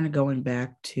kind of going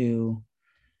back to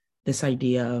this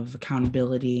idea of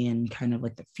accountability and kind of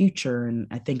like the future. And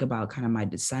I think about kind of my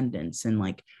descendants and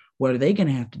like, what are they going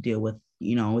to have to deal with?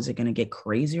 You know, is it going to get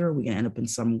crazier? Are we going to end up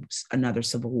in another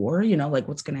civil war? You know, like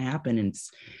what's going to happen? And it's,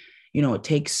 you know, it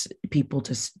takes people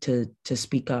to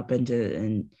speak up and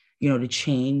you know, to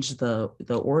change the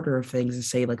order of things and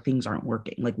say like things aren't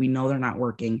working. Like we know they're not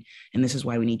working, and this is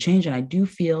why we need change. And I do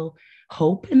feel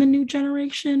hope in the new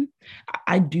generation.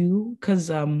 I do,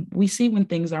 because we see when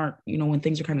things aren't, you know, when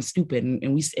things are kind of stupid,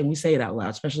 and we say it out loud,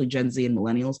 especially Gen Z and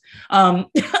millennials.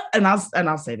 And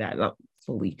I'll say that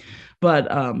fully, but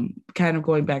kind of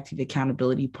going back to the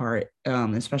accountability part,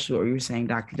 especially what you were saying,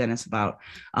 Dr. Dennis, about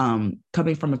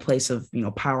coming from a place of, you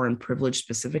know, power and privilege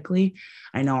specifically.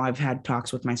 I know I've had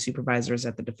talks with my supervisors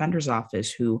at the defender's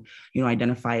office who, you know,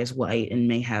 identify as white and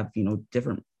may have, you know,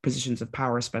 different positions of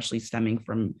power, especially stemming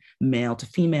from male to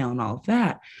female and all of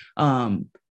that.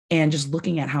 And just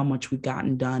looking at how much we've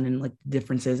gotten done and like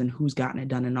differences and who's gotten it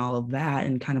done and all of that,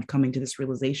 and kind of coming to this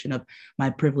realization of my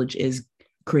privilege is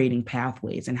creating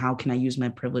pathways, and how can I use my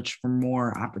privilege for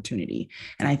more opportunity.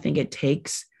 And I think it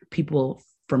takes people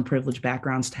from privileged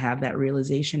backgrounds to have that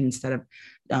realization, instead of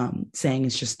saying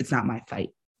it's not my fight,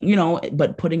 you know,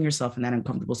 but putting yourself in that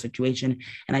uncomfortable situation.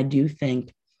 And I do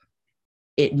think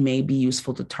it may be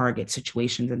useful to target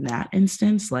situations in that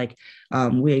instance. Like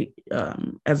we,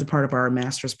 as a part of our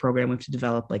master's program, we have to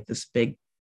develop like this big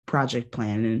project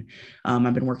plan. And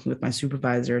I've been working with my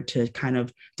supervisor to kind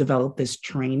of develop this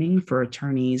training for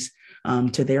attorneys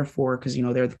to therefore, because, you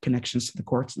know, they're the connections to the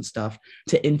courts and stuff,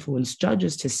 to influence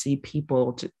judges to see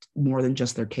people to more than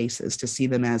just their cases, to see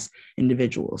them as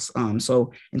individuals.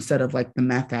 So instead of like the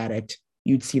meth addict,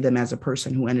 you'd see them as a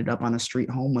person who ended up on the street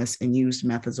homeless and used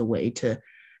meth as a way to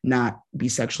not be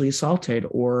sexually assaulted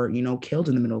or, you know, killed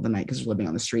in the middle of the night because they're living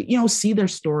on the street, you know, see their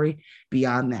story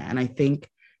beyond that. And I think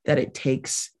that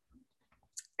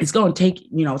it's going to take,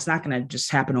 you know, it's not going to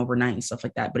just happen overnight and stuff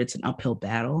like that, but it's an uphill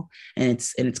battle, and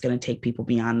it's going to take people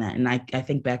beyond that. And I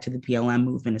think back to the BLM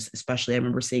movement, especially, I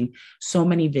remember seeing so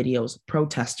many videos of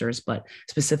protesters, but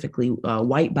specifically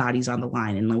white bodies on the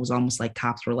line. And it was almost like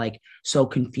cops were like so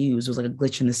confused. It was like a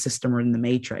glitch in the system or in the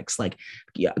matrix, like,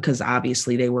 yeah, because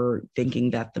obviously they were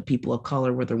thinking that the people of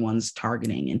color were the ones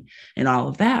targeting and all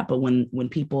of that. But when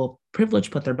people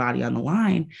privilege put their body on the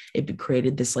line, it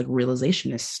created this like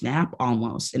realization, this snap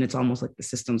almost, and it's almost like the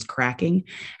system's cracking.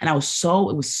 And it was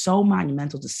so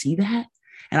monumental to see that,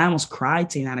 and I almost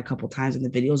cried seeing that a couple of times in the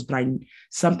videos. But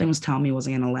something was telling me it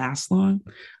wasn't going to last long,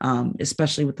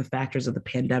 especially with the factors of the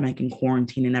pandemic and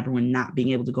quarantine and everyone not being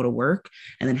able to go to work,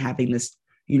 and then having this,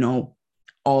 you know,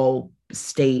 all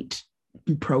state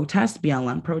protest,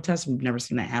 BLM protest. We've never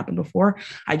seen that happen before.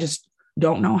 I just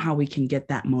don't know how we can get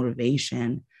that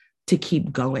motivation to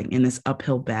keep going in this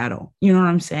uphill battle. You know what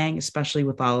I'm saying? Especially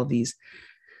with all of these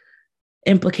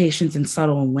implications and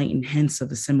subtle and latent hints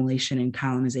of assimilation and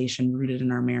colonization rooted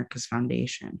in our America's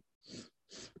foundation.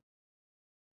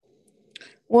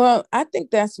 Well, I think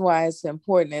that's why it's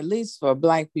important, at least for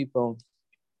Black people,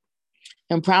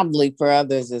 and probably for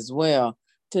others as well,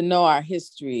 to know our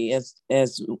history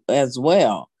as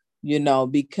well, you know,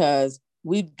 because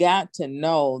we've got to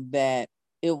know that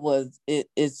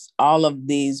it's all of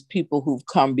these people who've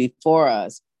come before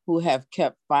us who have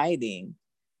kept fighting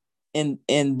in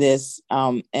this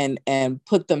and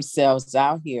put themselves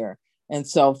out here. And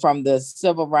so from the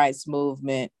civil rights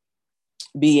movement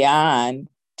beyond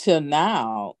till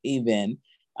now, even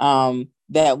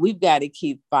that we've got to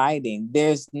keep fighting.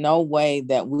 There's no way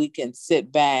that we can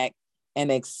sit back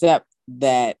and accept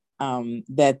that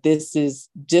that this is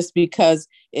just because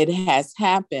it has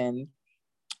happened.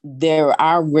 There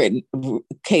are written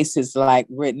cases like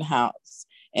Rittenhouse,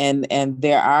 and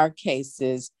there are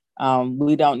cases.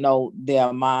 We don't know the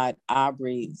Ahmaud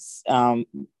Arbery's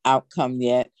outcome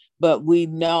yet, but we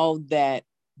know that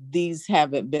these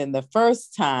haven't been the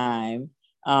first time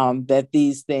that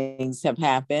these things have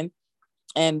happened,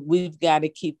 and we've got to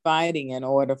keep fighting in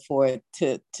order for it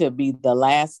to be the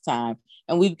last time.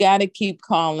 And we've got to keep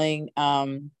calling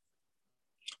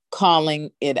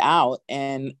it out,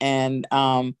 and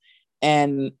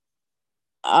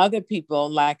other people,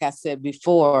 like I said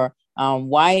before,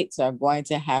 whites are going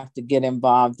to have to get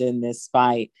involved in this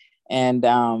fight, and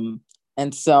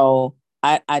so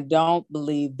I don't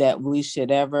believe that we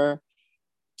should ever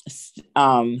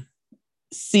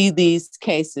see these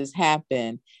cases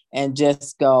happen and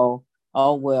just go,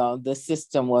 oh, well, the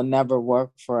system will never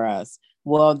work for us.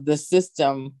 Well, the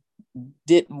system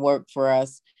didn't work for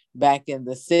us back in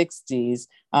the 60s,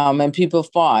 and people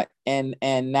fought, and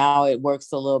now it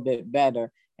works a little bit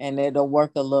better, and it'll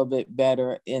work a little bit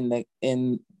better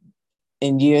in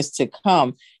years to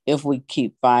come if we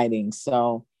keep fighting.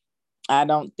 So I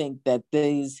don't think that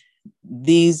these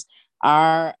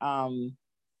are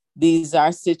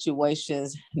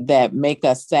situations that make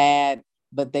us sad,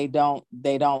 but they don't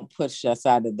push us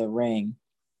out of the ring.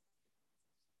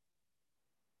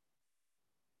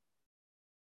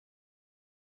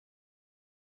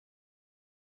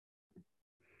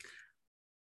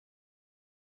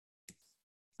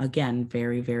 Again,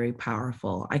 very, very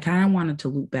powerful. I kind of wanted to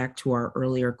loop back to our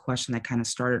earlier question that kind of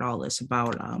started all this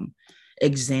about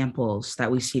examples that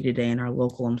we see today in our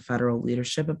local and federal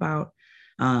leadership about,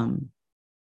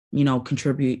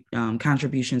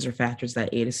 contributions or factors that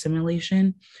aid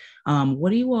assimilation.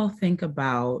 What do you all think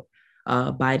about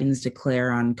Biden's declare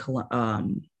on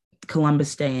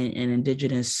Columbus Day and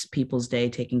Indigenous Peoples Day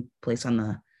taking place on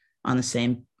the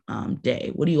same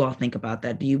day? What do you all think about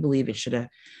that? Do you believe it should have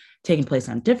taking place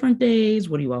on different days?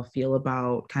 What do you all feel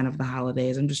about kind of the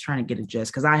holidays? I'm just trying to get a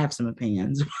gist because I have some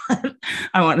opinions, but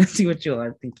I want to see what you all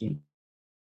are thinking.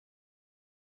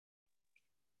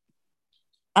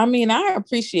 I mean, I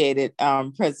appreciated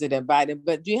President Biden,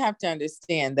 but you have to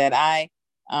understand that I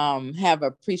have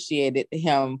appreciated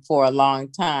him for a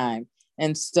long time.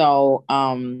 And so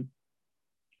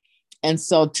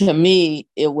to me,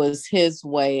 it was his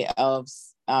way of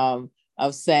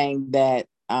saying that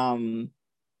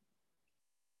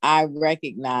I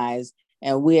recognize,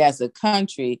 and we as a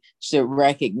country should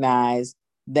recognize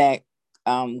that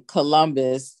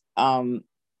Columbus,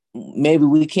 maybe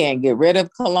we can't get rid of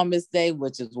Columbus Day,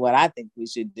 which is what I think we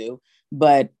should do,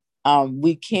 but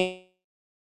we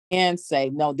can say,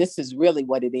 no, this is really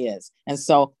what it is. And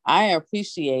so I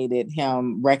appreciated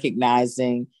him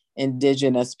recognizing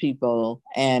Indigenous people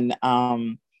and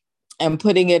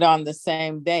putting it on the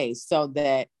same day so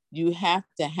that you have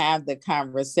to have the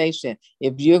conversation.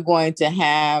 If you're going to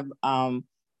have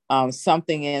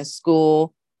something in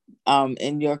school,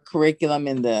 in your curriculum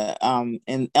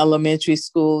in elementary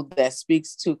school that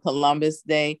speaks to Columbus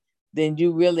Day, then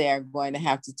you really are going to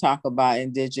have to talk about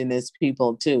Indigenous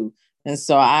people too. And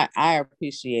so I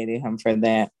appreciated him for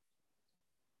that.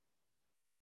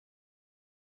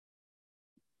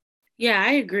 Yeah,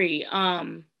 I agree.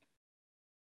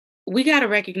 We got to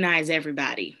recognize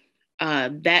everybody.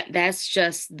 That's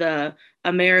just the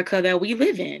America that we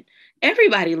live in.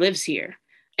 Everybody lives here.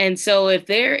 And so if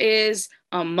there is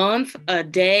a month, a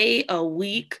day, a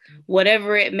week,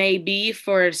 whatever it may be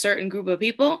for a certain group of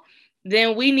people,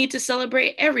 then we need to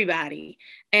celebrate everybody.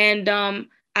 And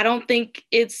I don't think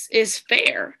it's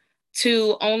fair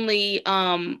to only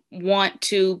want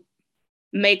to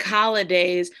make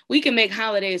holidays. We can make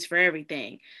holidays for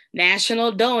everything.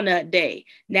 National Donut Day,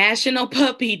 National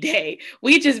Puppy Day.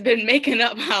 We just been making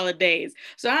up holidays.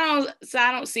 So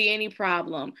I don't see any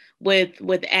problem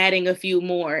with adding a few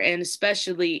more, and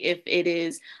especially if it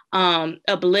is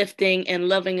uplifting and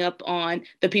loving up on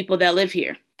the people that live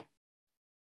here.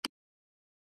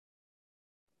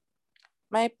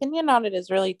 My opinion on it is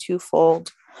really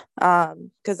twofold,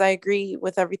 because I agree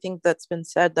with everything that's been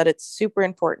said, that it's super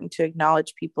important to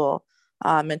acknowledge people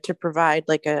and to provide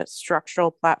like a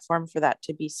structural platform for that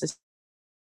to be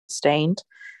sustained.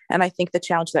 And I think the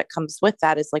challenge that comes with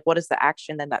that is like, what is the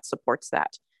action then that supports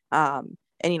that?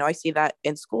 And, I see that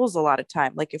in schools a lot of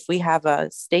time. Like if we have a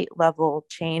state level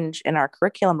change in our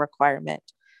curriculum requirement,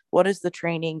 what is the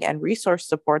training and resource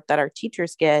support that our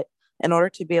teachers get in order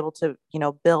to be able to,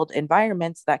 build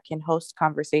environments that can host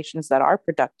conversations that are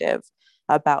productive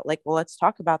about like, well, let's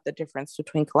talk about the difference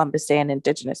between Columbus Day and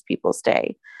Indigenous Peoples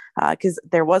Day. Because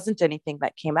there wasn't anything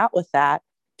that came out with that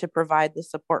to provide the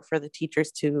support for the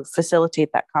teachers to facilitate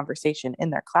that conversation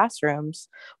in their classrooms,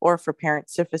 or for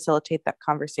parents to facilitate that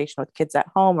conversation with kids at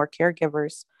home or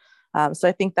caregivers. So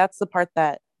I think that's the part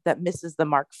that misses the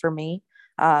mark for me,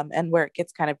 and where it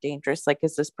gets kind of dangerous. Like,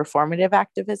 is this performative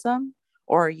activism,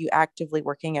 or are you actively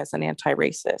working as an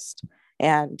anti-racist?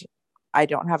 And I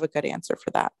don't have a good answer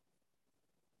for that.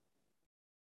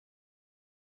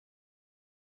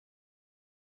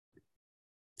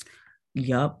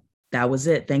 Yup, that was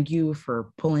it. Thank you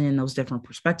for pulling in those different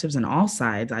perspectives on all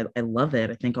sides. I love it.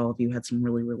 I think all of you had some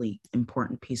really, really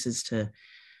important pieces to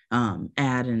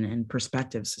add and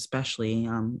perspectives, especially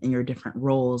in your different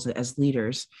roles as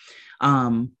leaders.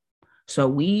 So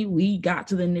we got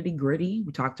to the nitty gritty.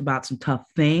 We talked about some tough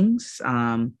things.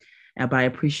 But I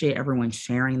appreciate everyone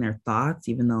sharing their thoughts,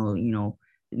 even though,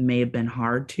 it may have been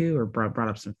hard to, or brought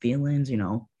up some feelings.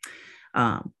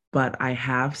 But I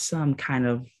have some kind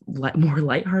of more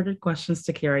lighthearted questions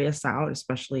to carry us out,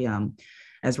 especially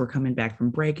as we're coming back from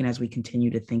break and as we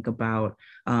continue to think about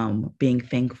being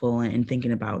thankful and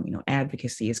thinking about,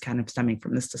 advocacy is kind of stemming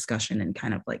from this discussion, and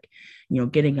kind of like,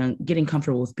 getting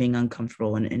comfortable with being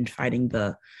uncomfortable, and fighting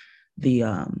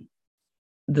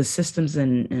the systems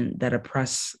and that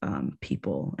oppress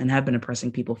people and have been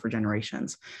oppressing people for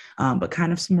generations. But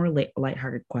kind of some more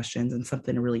lighthearted questions and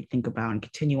something to really think about and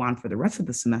continue on for the rest of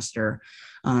the semester,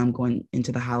 going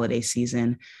into the holiday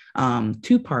season.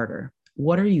 Two-parter.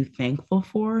 What are you thankful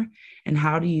for, and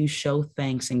how do you show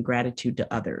thanks and gratitude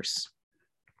to others?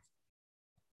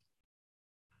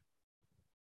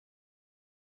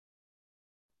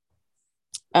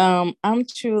 I'm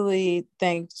truly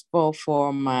thankful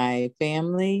for my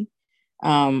family.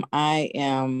 I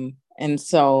am, and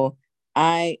so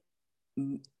I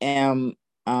am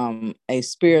a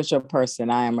spiritual person.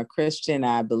 I am a Christian.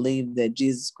 I believe that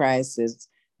Jesus Christ is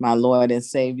my Lord and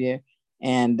Savior,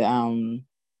 and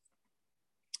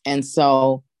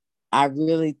so I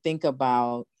really think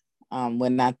about,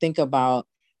 when I think about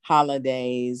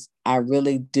holidays, I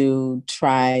really do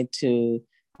try to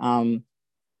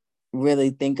really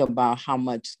think about how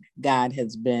much God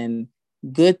has been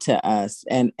good to us,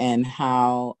 and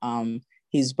how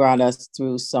he's brought us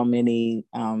through so many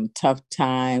tough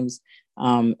times,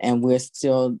 and we're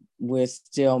still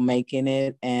making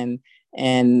it, and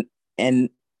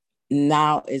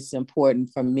now it's important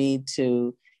for me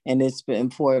to, and it's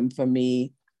important for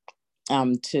me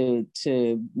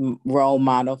to role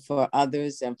model for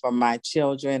others and for my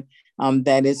children,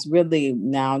 that it's really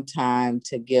now time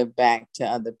to give back to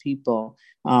other people.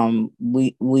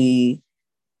 We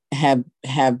have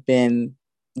been,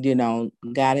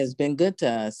 God has been good to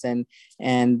us, and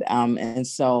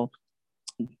so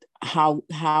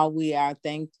how we are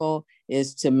thankful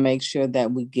is to make sure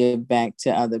that we give back to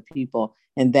other people,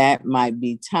 and that might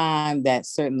be time, that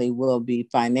certainly will be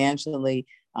financially,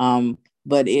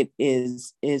 but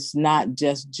it's not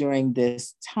just during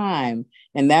this time.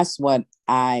 And that's what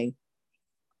I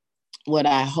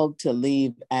hope to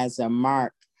leave as a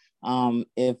mark,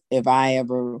 if I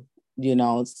ever,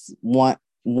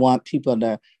 want people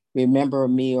to remember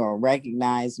me or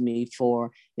recognize me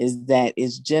for, is that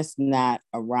it's just not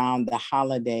around the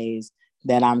holidays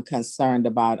that I'm concerned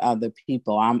about other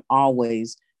people. I'm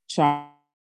always trying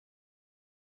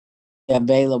to be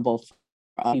available for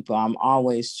other people. I'm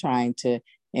always trying to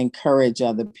encourage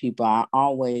other people. I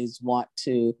always want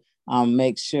to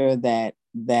make sure that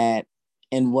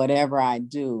in whatever I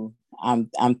do, I'm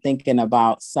thinking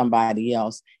about somebody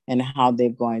else and how they're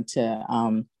going to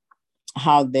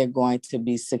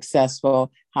be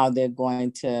successful, how are they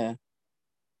going to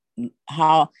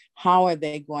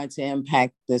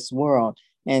impact this world.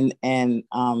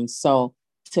 So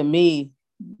to me,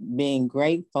 being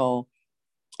grateful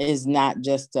is not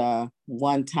just a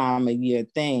one time a year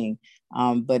thing,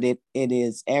 but it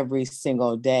is every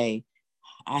single day.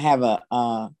 I have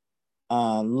a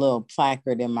little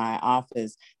placard in my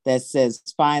office that says,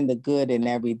 find the good in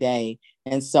every day.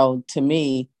 And so to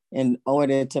me, in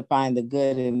order to find the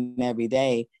good in every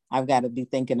day, I've got to be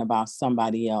thinking about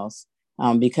somebody else,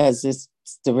 because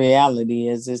the reality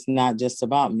is it's not just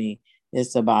about me,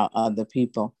 it's about other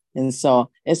people. And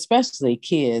so especially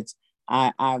kids,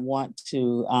 I want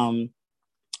to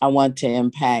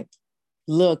impact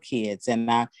little kids,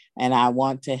 and I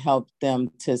want to help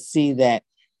them to see that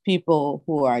people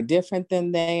who are different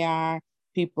than they are,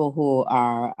 people who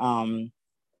are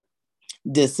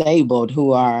disabled,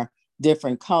 who are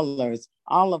different colors,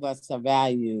 all of us are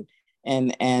valued.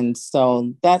 And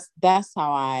so that's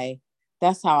how I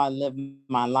live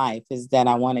my life, is that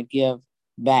I want to give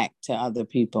back to other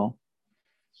people.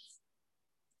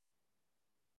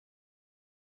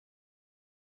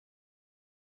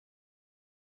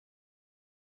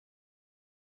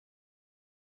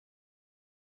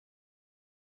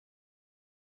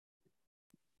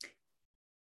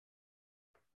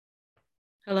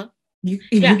 Hello?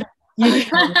 Yeah.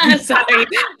 Sorry.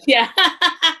 Yeah.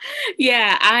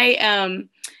 Yeah. I'm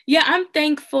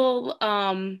thankful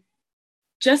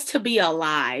just to be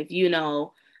alive,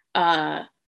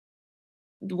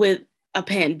 with a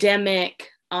pandemic.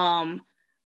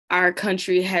 Our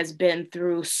country has been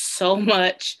through so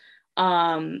much.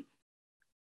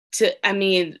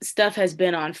 Stuff has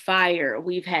been on fire.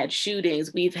 We've had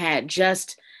shootings. We've had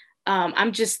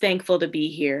I'm just thankful to be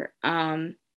here.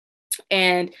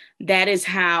 And that is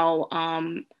how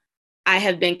I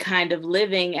have been kind of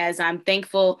living as I'm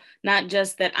thankful, not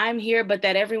just that I'm here, but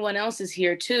that everyone else is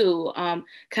here too.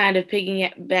 Kind of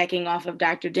piggybacking off of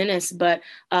Dr. Dennis, but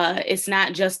it's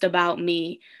not just about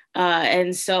me.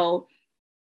 And so,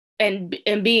 and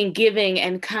being giving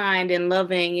and kind and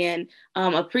loving and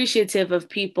appreciative of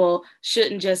people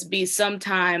shouldn't just be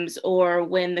sometimes or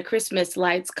when the Christmas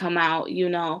lights come out,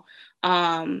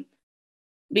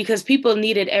 because people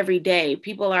need it every day.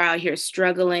 People are out here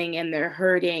struggling and they're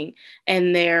hurting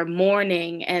and they're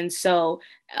mourning. And so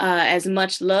as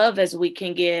much love as we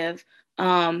can give,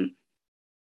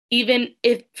 even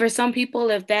if for some people,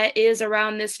 if that is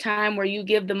around this time where you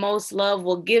give the most love,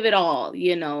 we'll give it all.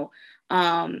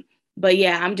 But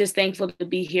yeah, I'm just thankful to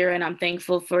be here, and I'm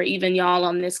thankful for even y'all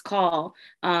on this call,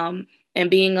 and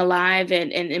being alive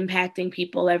and impacting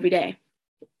people every day.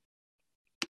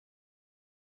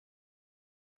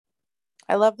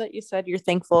 I love that you said you're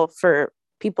thankful for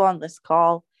people on this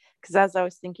call, because as I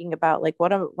was thinking about like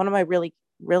what am I really,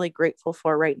 really grateful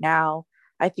for right now,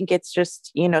 I think it's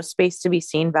just, space to be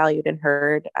seen, valued, and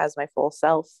heard as my full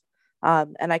self.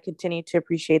 And I continue to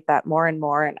appreciate that more and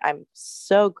more. And I'm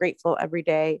so grateful every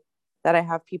day that I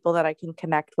have people that I can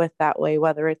connect with that way,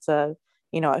 whether it's a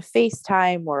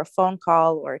FaceTime or a phone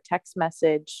call or a text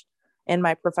message. In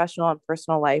my professional and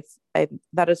personal life,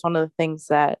 that is one of the things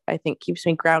that I think keeps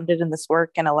me grounded in this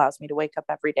work and allows me to wake up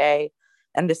every day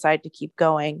and decide to keep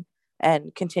going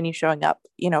and continue showing up,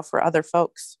 for other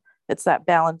folks. It's that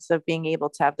balance of being able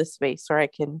to have the space where I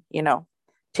can,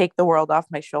 take the world off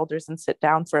my shoulders and sit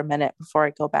down for a minute before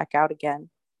I go back out again.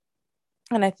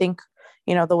 And I think,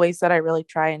 the ways that I really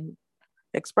try and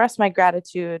express my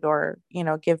gratitude or,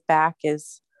 give back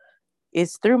is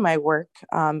through my work,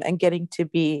 and getting to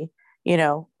be,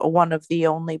 one of the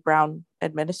only Brown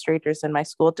administrators in my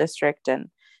school district, and,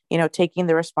 taking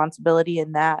the responsibility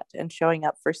in that and showing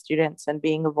up for students and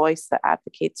being a voice that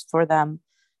advocates for them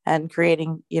and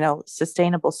creating,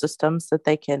 sustainable systems that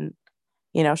they can,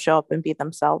 show up and be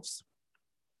themselves.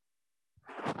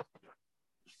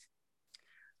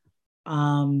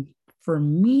 For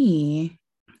me,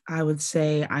 I would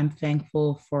say I'm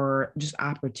thankful for just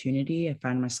opportunity. I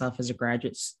find myself as a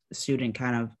graduate student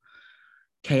kind of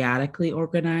chaotically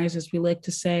organized, as we like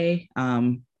to say,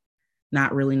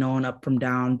 not really knowing up from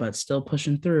down, but still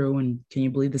pushing through. And can you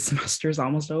believe the semester is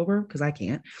almost over? Because I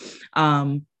can't.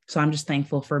 So I'm just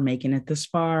thankful for making it this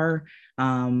far,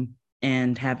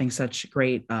 and having such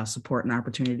great support and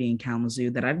opportunity in Kalamazoo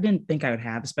that I didn't think I would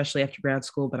have, especially after grad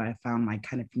school, but I found my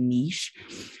kind of niche.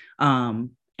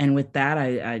 And with that,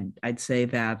 I'd say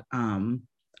that I'm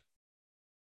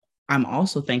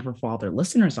also thankful for all their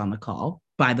listeners on the call.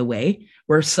 By the way,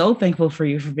 we're so thankful for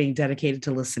you for being dedicated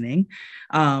to listening.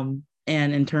 And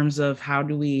in terms of how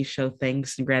do we show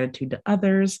thanks and gratitude to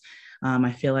others,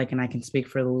 I feel like, and I can speak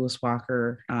for the Lewis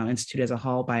Walker Institute as a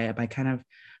whole by kind of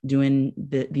doing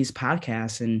these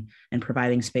podcasts and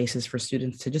providing spaces for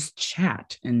students to just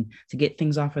chat and to get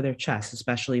things off of their chest,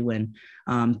 especially when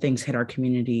things hit our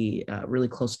community really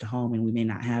close to home and we may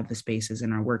not have the spaces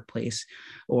in our workplace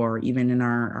or even in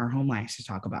our home lives to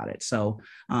talk about it. So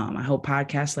I hope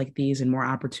podcasts like these and more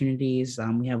opportunities.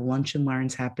 We have lunch and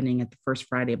learns happening at the first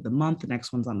Friday of the month. The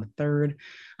next one's on the 3rd.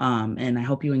 And I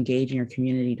hope you engage in your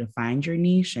community to find your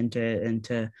niche and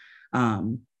to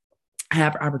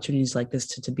have opportunities like this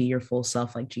to be your full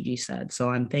self, like Gigi said. So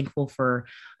I'm thankful for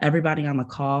everybody on the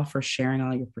call for sharing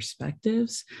all your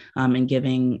perspectives, and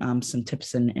giving some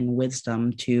tips and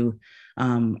wisdom to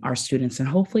our students, and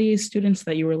hopefully students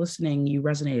that you were listening, you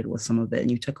resonated with some of it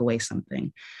and you took away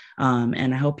something.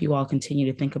 And I hope you all continue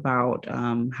to think about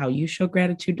how you show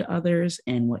gratitude to others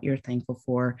and what you're thankful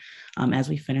for as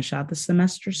we finish out the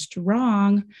semester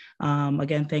strong.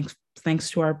 Again, thanks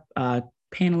to our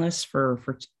panelists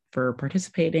for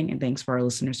participating, and thanks for our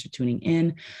listeners for tuning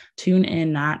in. Tune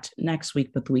in not next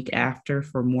week, but the week after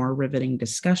for more riveting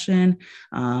discussion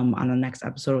on the next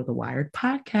episode of the Wired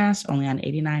podcast, only on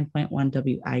 89.1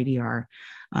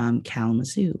 WIDR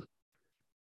Kalamazoo.